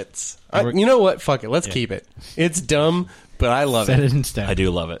G. Blitz. You know what? Fuck it. Let's keep it. It's dumb, but I love Set it. it in stone. I do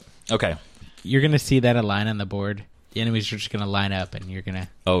love it. Okay. You're going to see that a line on the board. The enemies are just going to line up, and you're going to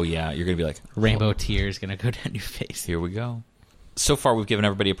Oh yeah, you're gonna be like rainbow tears going to go down your face. Here we go. So far, we've given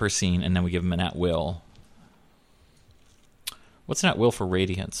everybody a per scene, and then we give them an at will. What's an at will for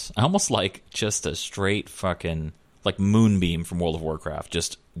Radiance? I almost like just a straight fucking like moonbeam from World of Warcraft.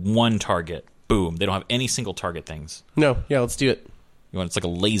 Just one target, boom. They don't have any single target things. No, yeah, let's do it. You want it's like a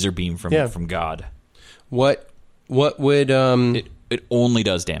laser beam from God. What would It only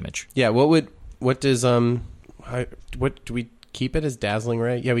does damage. yeah, what does what do we keep it as Dazzling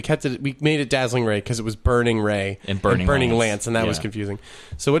Ray? Yeah, we kept it. We made it Dazzling Ray because it was Burning Ray And Burning Lance, and that was Yeah. confusing.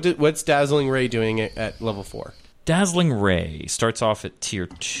 So what's Dazzling Ray doing at level 4? Dazzling Ray starts off at tier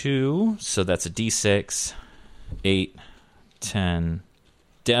 2, so that's a d6, 8, 10.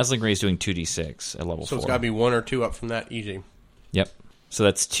 Dazzling Ray is doing 2d6 at level 4. So it's got to be 1 or 2 up from that, easy. Yep. So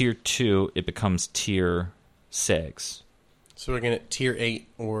that's tier 2. It becomes tier 6. So we're gonna tier 8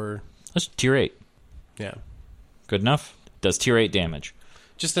 or That's tier 8. yeah, Good enough? Does tier 8 damage.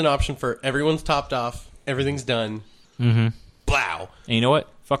 just an option for everyone's topped off, everything's done. Mm-hmm. Blow. And you know what?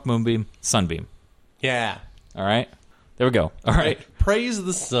 Fuck Moonbeam, Sunbeam. Yeah. All right? There we go. All right. Praise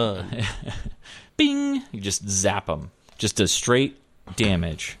the sun. Bing! You just zap them. Just a straight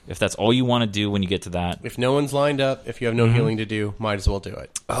damage, if that's all you want to do when you get to that. If no one's lined up, if you have no healing to do, might as well do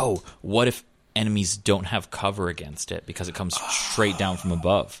it. Oh, what if enemies don't have cover against it because it comes straight down from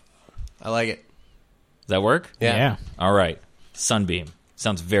above? I like it. Does that work? Yeah. All right. Sunbeam.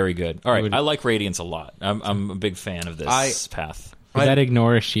 Sounds very good. All right. I like Radiance a lot. I'm a big fan of this path. Would that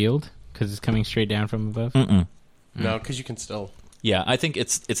ignore a shield because it's coming straight down from above? No, because you can still... Yeah, I think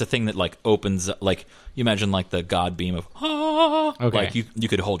it's a thing that like opens, like you imagine like the god beam of Okay. like you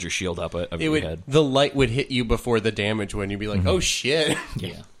could hold your shield up over your head. The light would hit you before the damage when you'd be like, oh shit.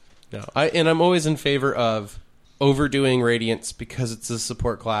 Yeah. No, I'm always in favor of overdoing Radiance because it's a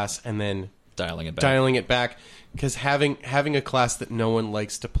support class and then Dialing it back. Because having a class that no one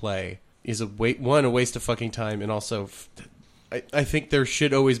likes to play is a waste of fucking time, and also I think there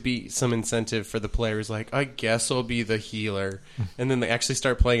should always be some incentive for the players, like, I guess I'll be the healer. And then they actually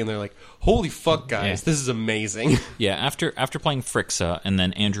start playing and they're like, holy fuck, guys, this is amazing. Yeah, after playing Frixa and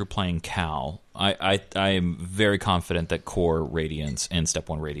then Andrew playing Cal, I am very confident that core Radiance and Step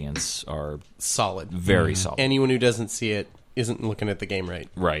 1 Radiance are solid. Very solid. Anyone who doesn't see it isn't looking at the game right.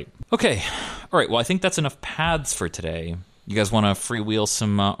 Right. Okay. All right, well, I think that's enough paths for today. You guys want to freewheel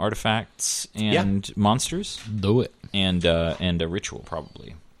some artifacts and monsters? Do it. And a ritual,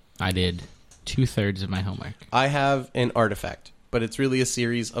 probably. I did 2/3 of my homework. I have an artifact, but it's really a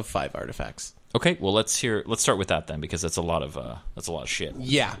series of 5 artifacts. Okay, well let's start with that then, because that's a lot of shit.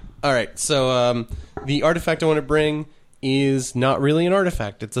 Yeah. All right. So the artifact I want to bring is not really an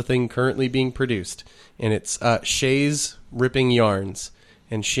artifact. It's a thing currently being produced, and it's Shay's Ripping Yarns.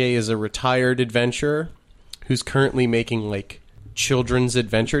 And Shay is a retired adventurer who's currently making like children's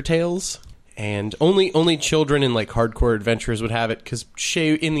adventure tales. And only children and like hardcore adventurers would have it, because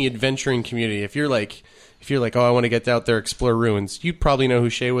Shay in the adventuring community, if you're like, oh, I want to get out there, explore ruins, you'd probably know who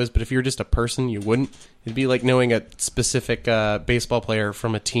Shay was. But if you're just a person, you wouldn't. It'd be like knowing a specific baseball player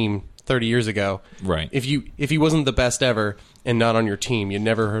from a team 30 years ago. Right. If he wasn't the best ever and not on your team, you'd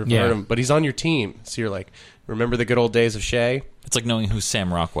never heard of him. But he's on your team, so you're like, remember the good old days of Shay? It's like knowing who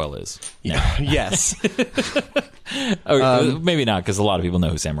Sam Rockwell is. Yeah. Yes. Or maybe not, because a lot of people know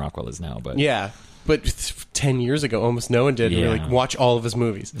who Sam Rockwell is now. But yeah. But 10 years ago, almost no one did. Yeah. We were like, watch all of his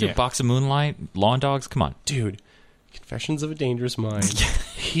movies. Yeah. Box of Moonlight, Lawn Dogs, come on. Dude, Confessions of a Dangerous Mind.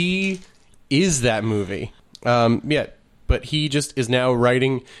 He is that movie. But he just is now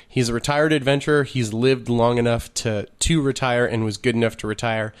writing. He's a retired adventurer. He's lived long enough to retire and was good enough to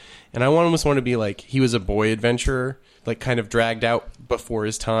retire. And I almost want to be like, he was a boy adventurer, like kind of dragged out before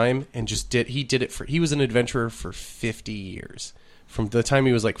his time, and he was an adventurer for 50 years. From the time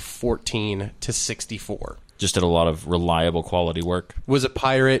he was like 14 to 64. Just did a lot of reliable quality work. Was a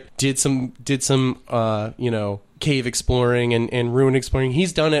pirate, did some cave exploring and ruin exploring.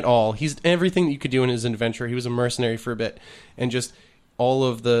 He's done it all. He's everything that you could do in his adventure. He was a mercenary for a bit, and just all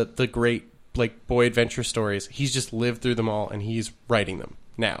of the great like boy adventure stories. He's just lived through them all, and he's writing them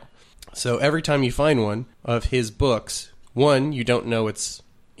now. So every time you find one of his books, one, you don't know it's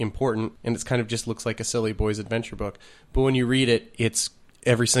important, and it's kind of just looks like a silly boy's adventure book. But when you read it, it's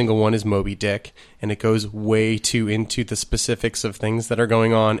every single one is Moby Dick, and it goes way too into the specifics of things that are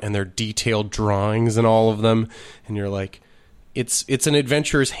going on, and they're detailed drawings and all of them, and you're like, it's an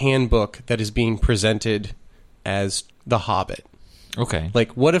adventurer's handbook that is being presented as The Hobbit. Okay.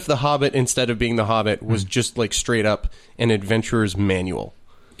 Like, what if The Hobbit, instead of being The Hobbit, was just like straight up an adventurer's manual?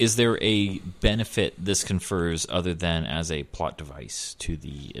 Is there a benefit this confers other than as a plot device to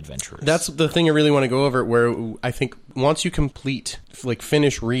the adventurers? That's the thing I really want to go over, where I think once you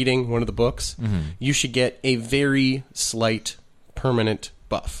finish reading one of the books, you should get a very slight permanent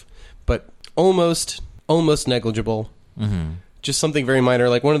buff, but almost negligible. Just something very minor.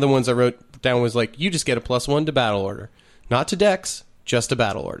 Like one of the ones I wrote down was like, you just get a +1 to battle order. Not to dex, just to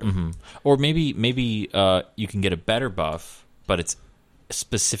battle order. Or maybe you can get a better buff, but it's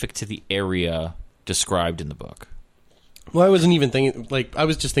specific to the area described in the book. Well, I wasn't even thinking, like, I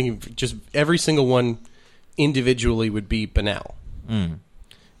was just thinking just every single one individually would be banal.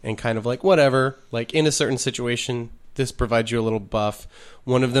 And kind of like, whatever, like in a certain situation, this provides you a little buff.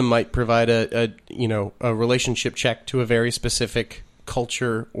 One of them might provide a relationship check to a very specific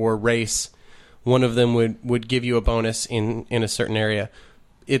culture or race. One of them would give you a bonus in a certain area.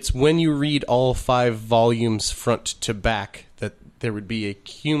 It's when you read all 5 volumes front to back that there would be a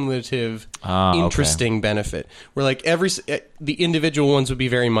cumulative, interesting benefit. Where like the individual ones would be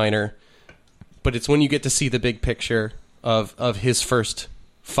very minor, but it's when you get to see the big picture of his first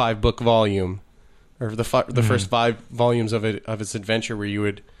 5-book volume, or the first 5 volumes of his adventure, where you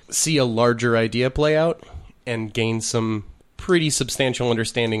would see a larger idea play out and gain some pretty substantial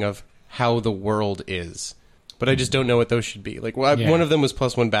understanding of how the world is. but I just don't know what those should be. Like, Yeah. one of them was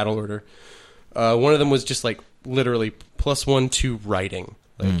 +1 battle order. One of them was just like literally +1 to writing.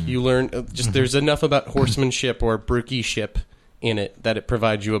 Like you learn there's enough about horsemanship or brookieship in it that it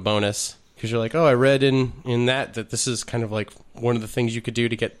provides you a bonus, because you're like, oh, I read in that this is kind of like one of the things you could do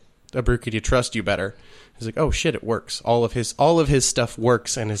to get a brookie to trust you better. It's like, oh shit, it works. All of his stuff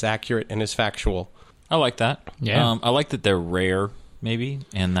works and is accurate and is factual. I like that. Yeah. I like that they're rare, maybe,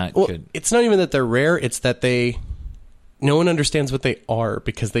 and that Well, could. it's not even that they're rare. It's that no one understands what they are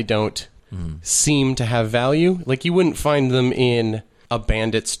because they don't seem to have value. Like, you wouldn't find them in a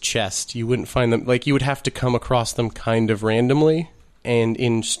bandit's chest. You wouldn't find them, like, you would have to come across them kind of randomly and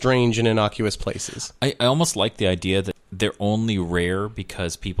in strange and innocuous places. I almost like the idea that they're only rare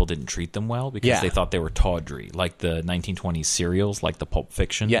because people didn't treat them well, because Yeah. they thought they were tawdry, like the 1920s serials, like the Pulp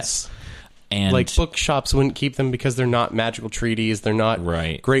Fiction. Yes. And Like, bookshops wouldn't keep them because they're not magical treaties. They're not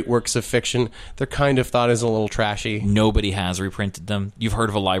Right. great works of fiction. They're kind of thought as a little trashy. nobody has reprinted them. You've heard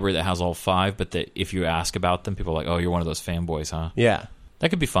of a library that has all 5, but that if you ask about them, people are like, oh, you're one of those fanboys, huh? Yeah. That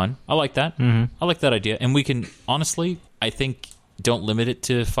could be fun. I like that. I like that idea. And we can, honestly, I think, don't limit it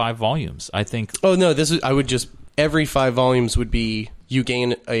to 5 volumes. I think, Oh, no, every 5 volumes would be, you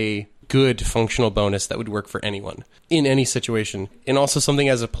gain a good functional bonus that would work for anyone in any situation. And also something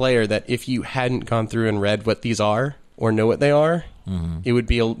as a player that if you hadn't gone through and read what these are or know what they are, it would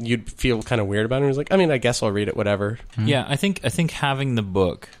be, you'd feel kind of weird about it. It was like, I mean, I guess I'll read it, whatever. yeah, I think having the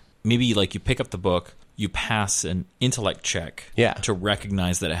book, maybe like you pick up the book, you pass an intellect check Yeah. to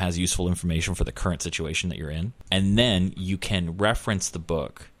recognize that it has useful information for the current situation that you're in, and then you can reference the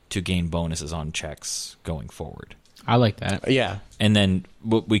book to gain bonuses on checks going forward. I like that. Yeah. And then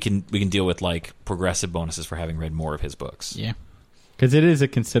we can deal with like progressive bonuses for having read more of his books. Yeah. Because it is a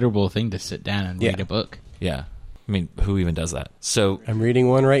considerable thing to sit down and read Yeah. a book. Yeah. I mean, who even does that? So I'm reading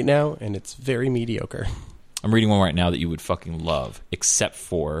one right now, and it's very mediocre. I'm reading one right now that you would fucking love, except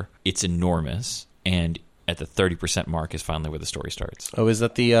for it's enormous, and at the 30% mark is finally where the story starts. Oh, is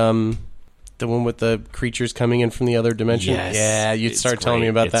that the one with the creatures coming in from the other dimension? Yes. Yeah, you'd It's start telling me great.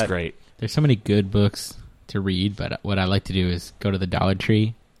 about It's that. great. There's so many good books to read, but what I like to do is go to the Dollar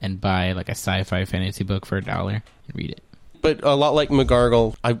Tree and buy like a sci-fi fantasy book for $1 and read it. But a lot like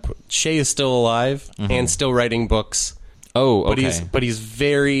McGargle, Shay is still alive and still writing books. Oh, But okay. he's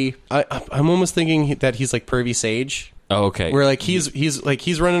very. I'm almost thinking that he's like Pervy Sage, Oh, okay. where like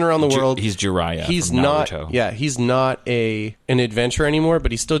he's running around the world. He's Jiraiya He's from not. Naruto. Yeah, he's not an adventurer anymore.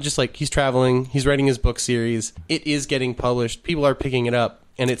 But he's still just like he's traveling. He's writing his book series. It is getting published. People are picking it up,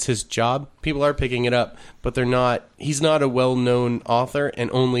 and it's his job. People are picking it up, but they're not. He's not a well-known author, and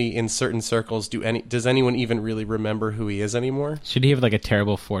only in certain circles does anyone even really remember who he is anymore. Should he have like a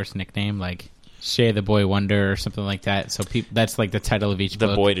terrible forced nickname like Shay the Boy Wonder or something like that? So that's like the title of each The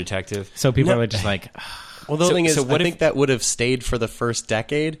book. boy detective. So people No. are just like, Well, the thing is, so what I if- think that would have stayed for the first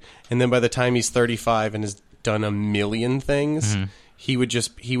decade, and then by the time he's 35 and has done a million things, he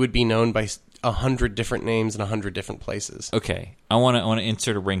would be known by 100 different names in 100 different places. Okay, I want to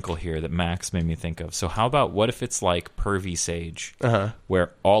insert a wrinkle here that Max made me think of. So how about what if it's like Pervy Sage,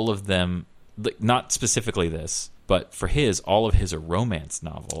 where all of them, like, not specifically this, but for all of his are romance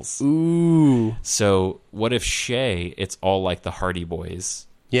novels. Ooh, So what if Shay, it's all like the Hardy Boys,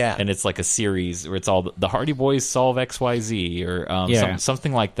 yeah, and it's like a series where it's all the Hardy Boys solve XYZ or Yeah.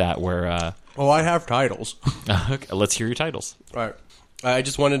 something like that. Where I have titles. okay, let's hear your titles. All right. I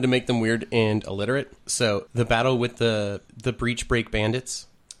just wanted to make them weird and illiterate. So, the battle with the Breach Break Bandits,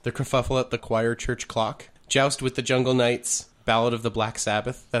 the kerfuffle at the Choir Church Clock, Joust with the Jungle Knights, Ballad of the Black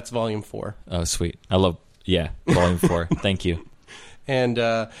Sabbath. That's Volume 4. Oh, sweet! I love Volume 4. Thank you. And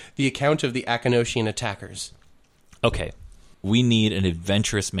the account of the Akanoshian attackers. Okay, we need an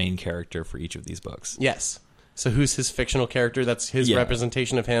adventurous main character for each of these books. Yes. So who's his fictional character? That's his Yeah.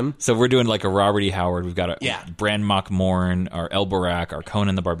 representation of him. So we're doing like a Robert E. Howard. We've got a Yeah. Bran Mak Morn, our Elbarak, our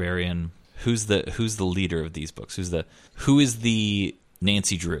Conan the Barbarian. Who's the leader of these books? Who is the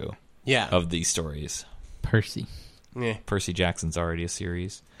Nancy Drew Yeah. of these stories? Percy. Yeah. Percy Jackson's already a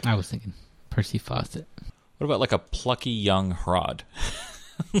series. I was thinking Percy Fawcett. What about like a plucky young Hrod?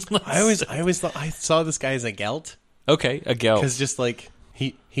 I always thought I saw this guy as a Gelt Okay, a Gelt. because just like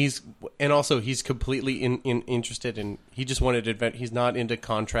he's and also he's completely interested in, he just wanted to he's not into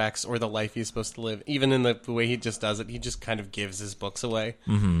contracts or the life he's supposed to live. Even in the way he just does it, he just kind of gives his books away.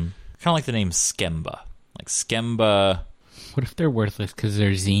 Kind of like the name Skemba. Like Skemba, What if they're worthless because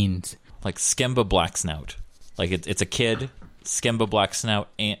they're zines? like Skemba Blacksnout. Like it's a kid, Skemba Blacksnout,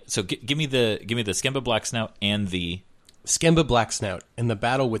 and so give me the Skemba Blacksnout and the Skemba Blacksnout in the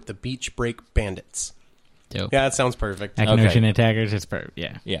battle with the Beach Break Bandits. Dope. Yeah, that sounds perfect. Acknowledging Okay. attackers. It's perfect.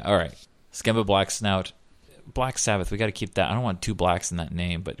 Yeah. Yeah, all right. Skemba Blacksnout, Black Sabbath. We got to keep that. I don't want two blacks in that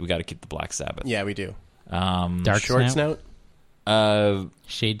name, but we got to keep the Black Sabbath. Yeah, we do. Dark Short snout?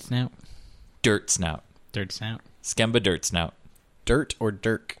 Shade snout? Dirt Snout. Dirt snout? Skemba Dirt Snout. Dirt or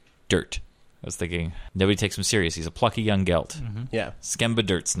Dirk? Dirt. I was thinking, nobody takes him serious. He's a plucky young gelt. Yeah. Skemba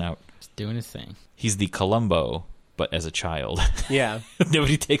Dirt Snout. Just doing his thing. He's the Columbo, but as a child. Yeah.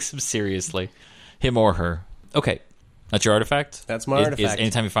 Nobody takes him seriously. Him or her. Okay. That's your artifact? That's my artifact.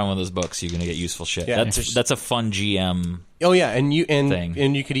 Anytime you find one of those books, you're going to get useful shit. Yeah, that's a fun GM. Oh yeah, and you thing.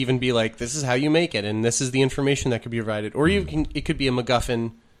 and you could even be like, this is how you make it, and this is the information that could be provided, or it could be a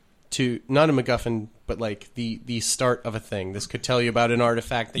MacGuffin not a MacGuffin, but like the start of a thing. This could tell you about an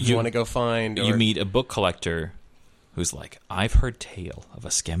artifact that you want to go find. Or... You meet a book collector who's like, I've heard tale of a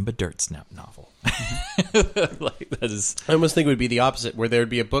Skemba Dirt Snout novel. Like that is. I almost think it would be the opposite, where there would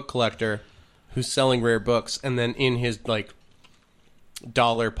be a book collector who's selling rare books, and then in his like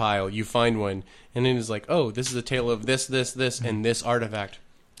dollar pile you find one, and then it's like, oh, this is a tale of this, and this artifact.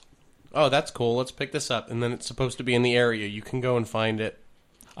 Oh, that's cool. Let's pick this up, and then it's supposed to be in the area. You can go and find it.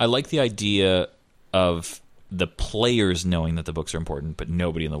 I like the idea of the players knowing that the books are important, but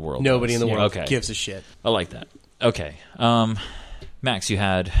nobody in the world. Nobody does. in the world Okay. gives a shit. I like that. Okay, Max, you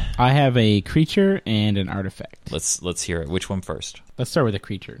had. I have a creature and an artifact. Let's hear it. Which one first? Let's start with a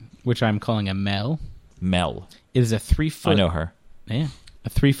creature, which I'm calling a Mel. Mel. It is a 3 foot. I know her. Yeah, a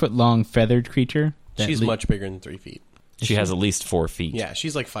 3 foot long feathered creature. She's much bigger than 3 feet. She has at least 4 feet. Yeah,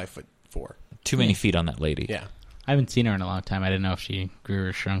 she's like 5'4". Too many feet on that lady. Yeah. I haven't seen her in a long time. I didn't know if she grew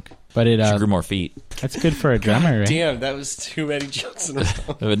or shrunk. But it She grew more feet. That's good for a drummer, right? Damn, that was too many jokes in a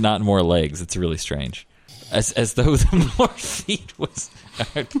row. But not more legs. It's really strange. As though the more feet was...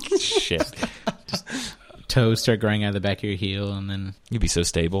 Shit. Toes start growing out of the back of your heel, and then... You'd be so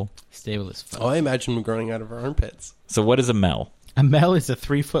stable. Stable as fuck. Oh, I imagine them growing out of her armpits. So what is a Mel? A Mel is a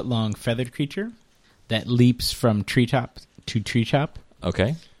 3 foot long feathered creature that leaps from treetop to treetop.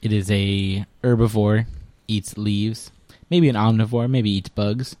 Okay. It is a herbivore, eats leaves, maybe an omnivore, maybe eats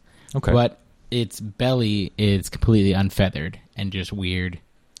bugs. Okay. But its belly is completely unfeathered and just weird.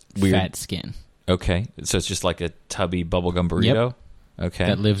 Fat skin. Okay. So it's just like a tubby bubblegum burrito? Yep. Okay.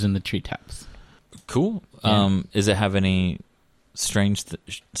 That lives in the treetops. Cool. Yeah. Does it have any strange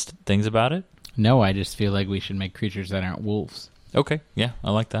things about it? No, I just feel like we should make creatures that aren't wolves. Okay. Yeah,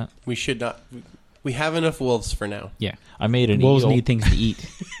 I like that. We should not... We have enough wolves for now. Yeah. I made an Wolves eel. need things to eat.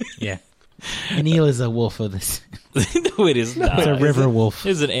 Yeah. An eel is a wolf of this. No, it is not. It's a river wolf.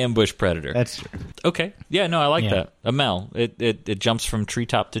 It's an ambush predator. That's true. Okay. Yeah, no, I like that. A Mel. It jumps from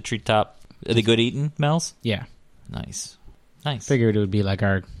treetop to treetop. Are they good eating, Mels? Yeah. Nice. Figured it would be like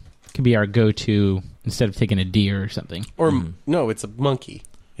could be our go-to instead of taking a deer or something. Or, no, it's a monkey.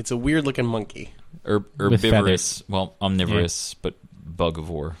 It's a weird-looking monkey. Herbivorous. Well, omnivorous, but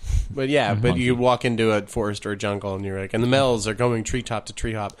bugivore. But yeah, but you walk into a forest or a jungle and you're like, and the Mels are going treetop to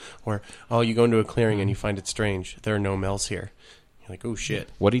treetop. Or, oh, you go into a clearing and you find it strange. There are no Mels here. You're like, oh, shit.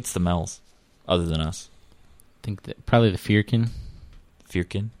 What eats the Mels, other than us? I think that probably the Fierkin.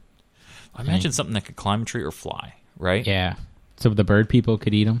 Fierkin? I imagine something that could climb a tree or fly, right? Yeah. So the bird people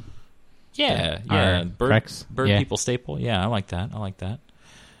could eat them? Yeah. Bird people staple. Yeah, I like that.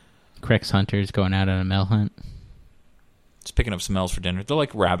 Crex hunters going out on a Mel hunt. Just picking up some Mels for dinner. They're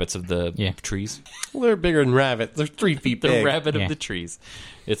like rabbits of the trees. Well, they're bigger than rabbits. They're 3 feet big. The rabbit of the trees.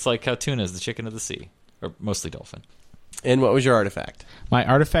 It's like how tuna is the chicken of the sea. Or mostly dolphin. And what was your artifact? My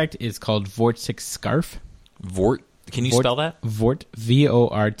artifact is called Vortsik Scarf. Can you spell that? Vort,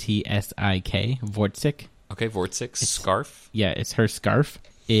 Vortsik. Vortsik. Okay, Vortsik Scarf. Yeah, it's her scarf.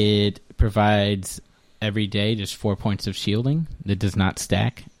 It provides every day just 4 points of shielding. That does not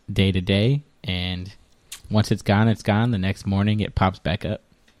stack day to day. And once it's gone, it's gone. The next morning, it pops back up.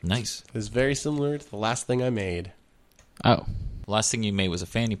 Nice. It's very similar to the last thing I made. Oh. The last thing you made was a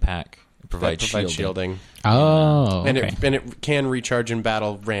fanny pack. It provides shielding. Oh, and okay. it can recharge in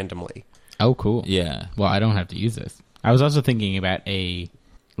battle randomly. Oh, cool. Yeah. Well, I don't have to use this. I was also thinking about a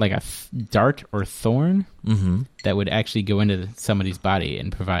dart or thorn that would actually go into somebody's body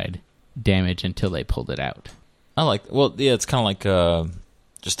and provide damage until they pulled it out. It's kind of like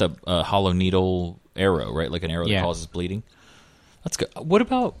just a hollow needle arrow, right? Like an arrow that causes bleeding. That's good. What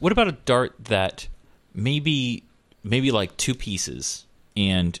about a dart that maybe like 2 pieces,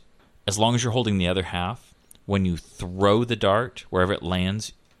 and as long as you're holding the other half, when you throw the dart, wherever it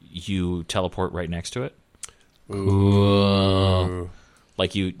lands, you teleport right next to it? Ooh.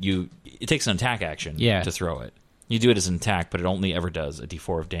 Like it takes an attack action to throw it. You do it as an attack, but it only ever does a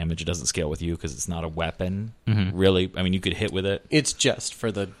d4 of damage. It doesn't scale with you because it's not a weapon, really. I mean, you could hit with it. It's just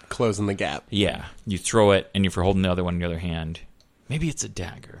for the closing the gap. Yeah. You throw it, and if you're holding the other one in the other hand, maybe it's a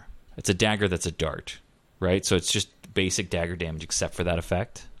dagger. It's a dagger that's a dart. right? So it's just basic dagger damage except for that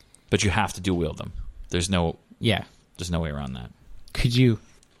effect. But you have to dual wield them. There's no way around that. Could you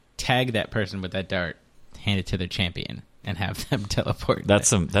tag that person with that dart, hand it to their champion, and have them teleport? That's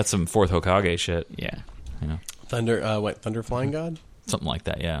some fourth Hokage shit. Yeah. Thunder Flying God? Something like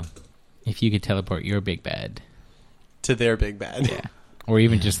that, yeah. If you could teleport your big bad. To their big bad. Yeah. Or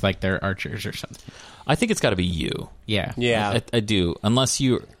even just like their archers or something. I think it's got to be you. Yeah. Yeah. I do. Unless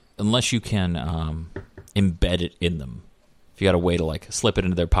you can embed it in them. If you got a way to like slip it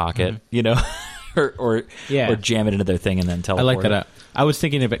into their pocket, you know, or jam it into their thing and then teleport. I like that. I was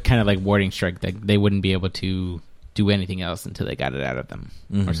thinking of it kind of like Warding Strike. Like they wouldn't be able to do anything else until they got it out of them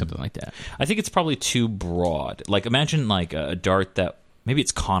or something like that. I think it's probably too broad. Like imagine like a dart that maybe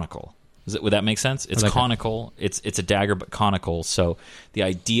it's conical. Would that make sense? It's like conical. It's a dagger, but conical. So the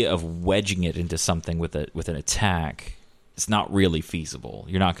idea of wedging it into something with an attack, it's not really feasible.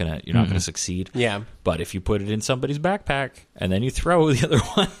 You're not gonna succeed. Yeah. But if you put it in somebody's backpack and then you throw the other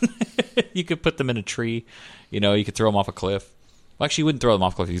one, you could put them in a tree. You know, you could throw them off a cliff. Well, actually, you wouldn't throw them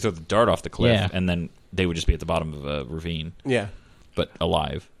off a cliff. You throw the dart off the cliff, and then they would just be at the bottom of a ravine. Yeah. But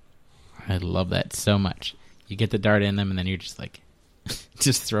alive. I love that so much. You get the dart in them, and then you're just like,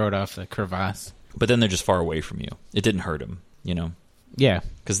 just throw it off the crevasse. But then they're just far away from you. It didn't hurt them, you know? Yeah.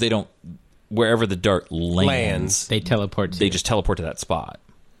 Because they don't... Wherever the dart lands... They teleport to They you. just teleport to that spot.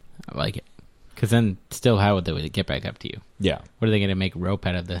 I like it. Because then, still, how would they get back up to you? Yeah. What are they going to make rope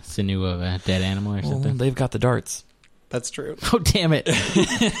out of the sinew of a dead animal or something? They've got the darts. That's true. Oh, damn it.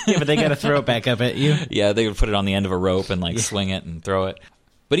 Yeah, but they got to throw it back up at you. Yeah, they would put it on the end of a rope and like swing it and throw it.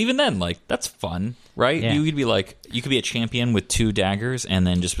 But even then, like, that's fun, right? Yeah. You could be like, you could be a champion with 2 daggers and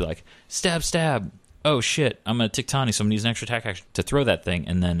then just be like, stab, stab. Oh, shit, I'm a Tiktani, so I'm going to use an extra attack action to throw that thing,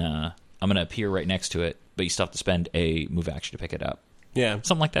 and then I'm going to appear right next to it, but you still have to spend a move action to pick it up. Yeah.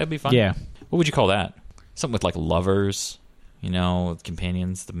 Something like that would be fun. Yeah. What would you call that? Something with, like, lovers, you know,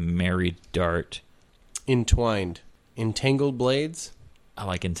 companions, the married dart. Entwined. Entangled blades? I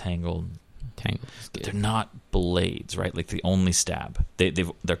like entangled. Tangled. But they're not blades, right? Like, they only stab.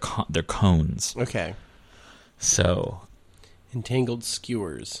 They're cones. Okay. So... Entangled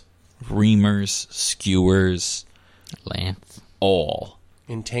skewers. Reamers, skewers, Lance. awl.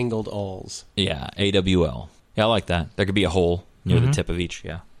 Entangled awls. Yeah, AWL. Yeah, I like that. There could be a hole near the tip of each,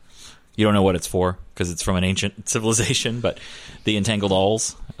 yeah. You don't know what it's for because it's from an ancient civilization, but the entangled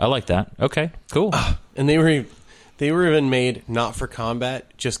awls, I like that. Okay, cool. And they were even made not for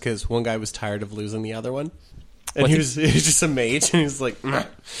combat, just because one guy was tired of losing the other one. And he was just a mage, and he was like... Meh.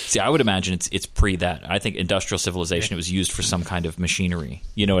 See, I would imagine it's pre that. I think industrial civilization, it was used for some kind of machinery.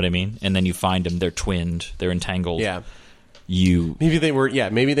 You know what I mean? And then you find them, they're twinned, they're entangled. Yeah. Maybe they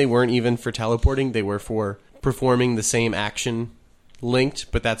weren't even for teleporting. They were for performing the same action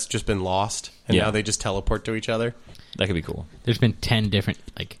linked, but that's just been lost. And now they just teleport to each other. That could be cool. There's been 10 different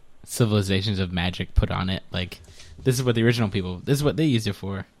like civilizations of magic put on it. Like, this is what the original people, this is what they used it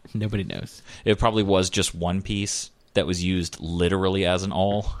for. Nobody knows. It probably was just one piece that was used literally as an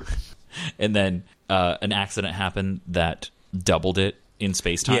awl. And then an accident happened that doubled it in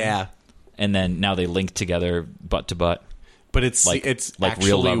space-time. Yeah. And then now they link together butt to butt. But it's like actually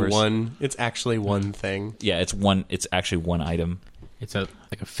real lovers. It's actually one thing. Yeah, it's actually one item. It's a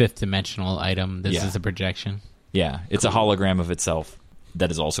fifth dimensional item. This is a projection. Yeah, it's a hologram of itself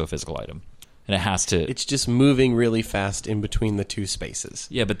that is also a physical item. And it has to... It's just moving really fast in between the two spaces.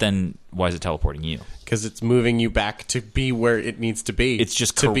 Yeah, but then why is it teleporting you? Because it's moving you back to be where it needs to be. It's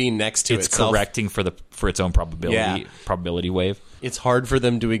just to be next to itself. It's correcting for its own probability wave. It's hard for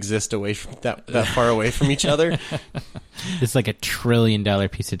them to exist away from that far away from each other. It's like $1 trillion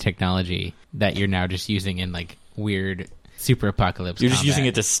piece of technology that you're now just using in like weird super apocalypse. You're just using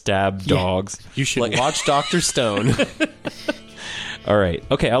it to stab dogs. You should watch Dr. Stone. All right.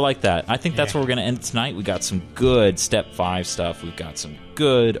 Okay, I like that. I think that's where we're going to end tonight. We got some good Step 5 stuff. We've got some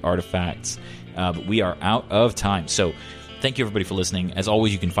good artifacts. But we are out of time. So thank you, everybody, for listening. As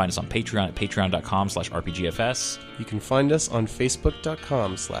always, you can find us on Patreon at patreon.com/RPGFS. You can find us on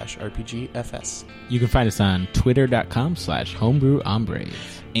Facebook.com/RPGFS. You can find us on Twitter.com/HomebrewHombres.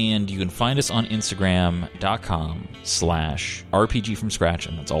 And you can find us on Instagram.com/RPG from scratch.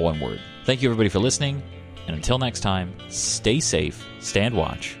 And that's all one word. Thank you, everybody, for listening. And until next time, stay safe, stand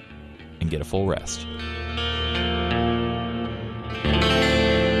watch, and get a full rest.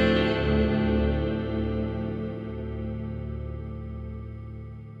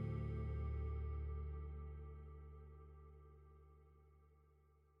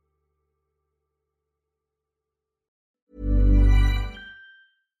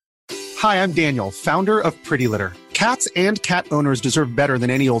 Hi, I'm Daniel, founder of Pretty Litter. Cats and cat owners deserve better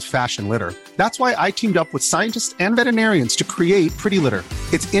than any old-fashioned litter. That's why I teamed up with scientists and veterinarians to create Pretty Litter.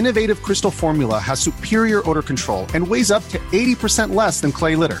 Its innovative crystal formula has superior odor control and weighs up to 80% less than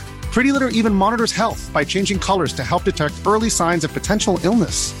clay litter. Pretty Litter even monitors health by changing colors to help detect early signs of potential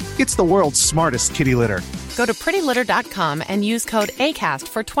illness. It's the world's smartest kitty litter. Go to prettylitter.com and use code ACAST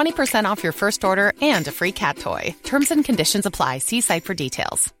for 20% off your first order and a free cat toy. Terms and conditions apply. See site for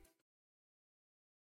details.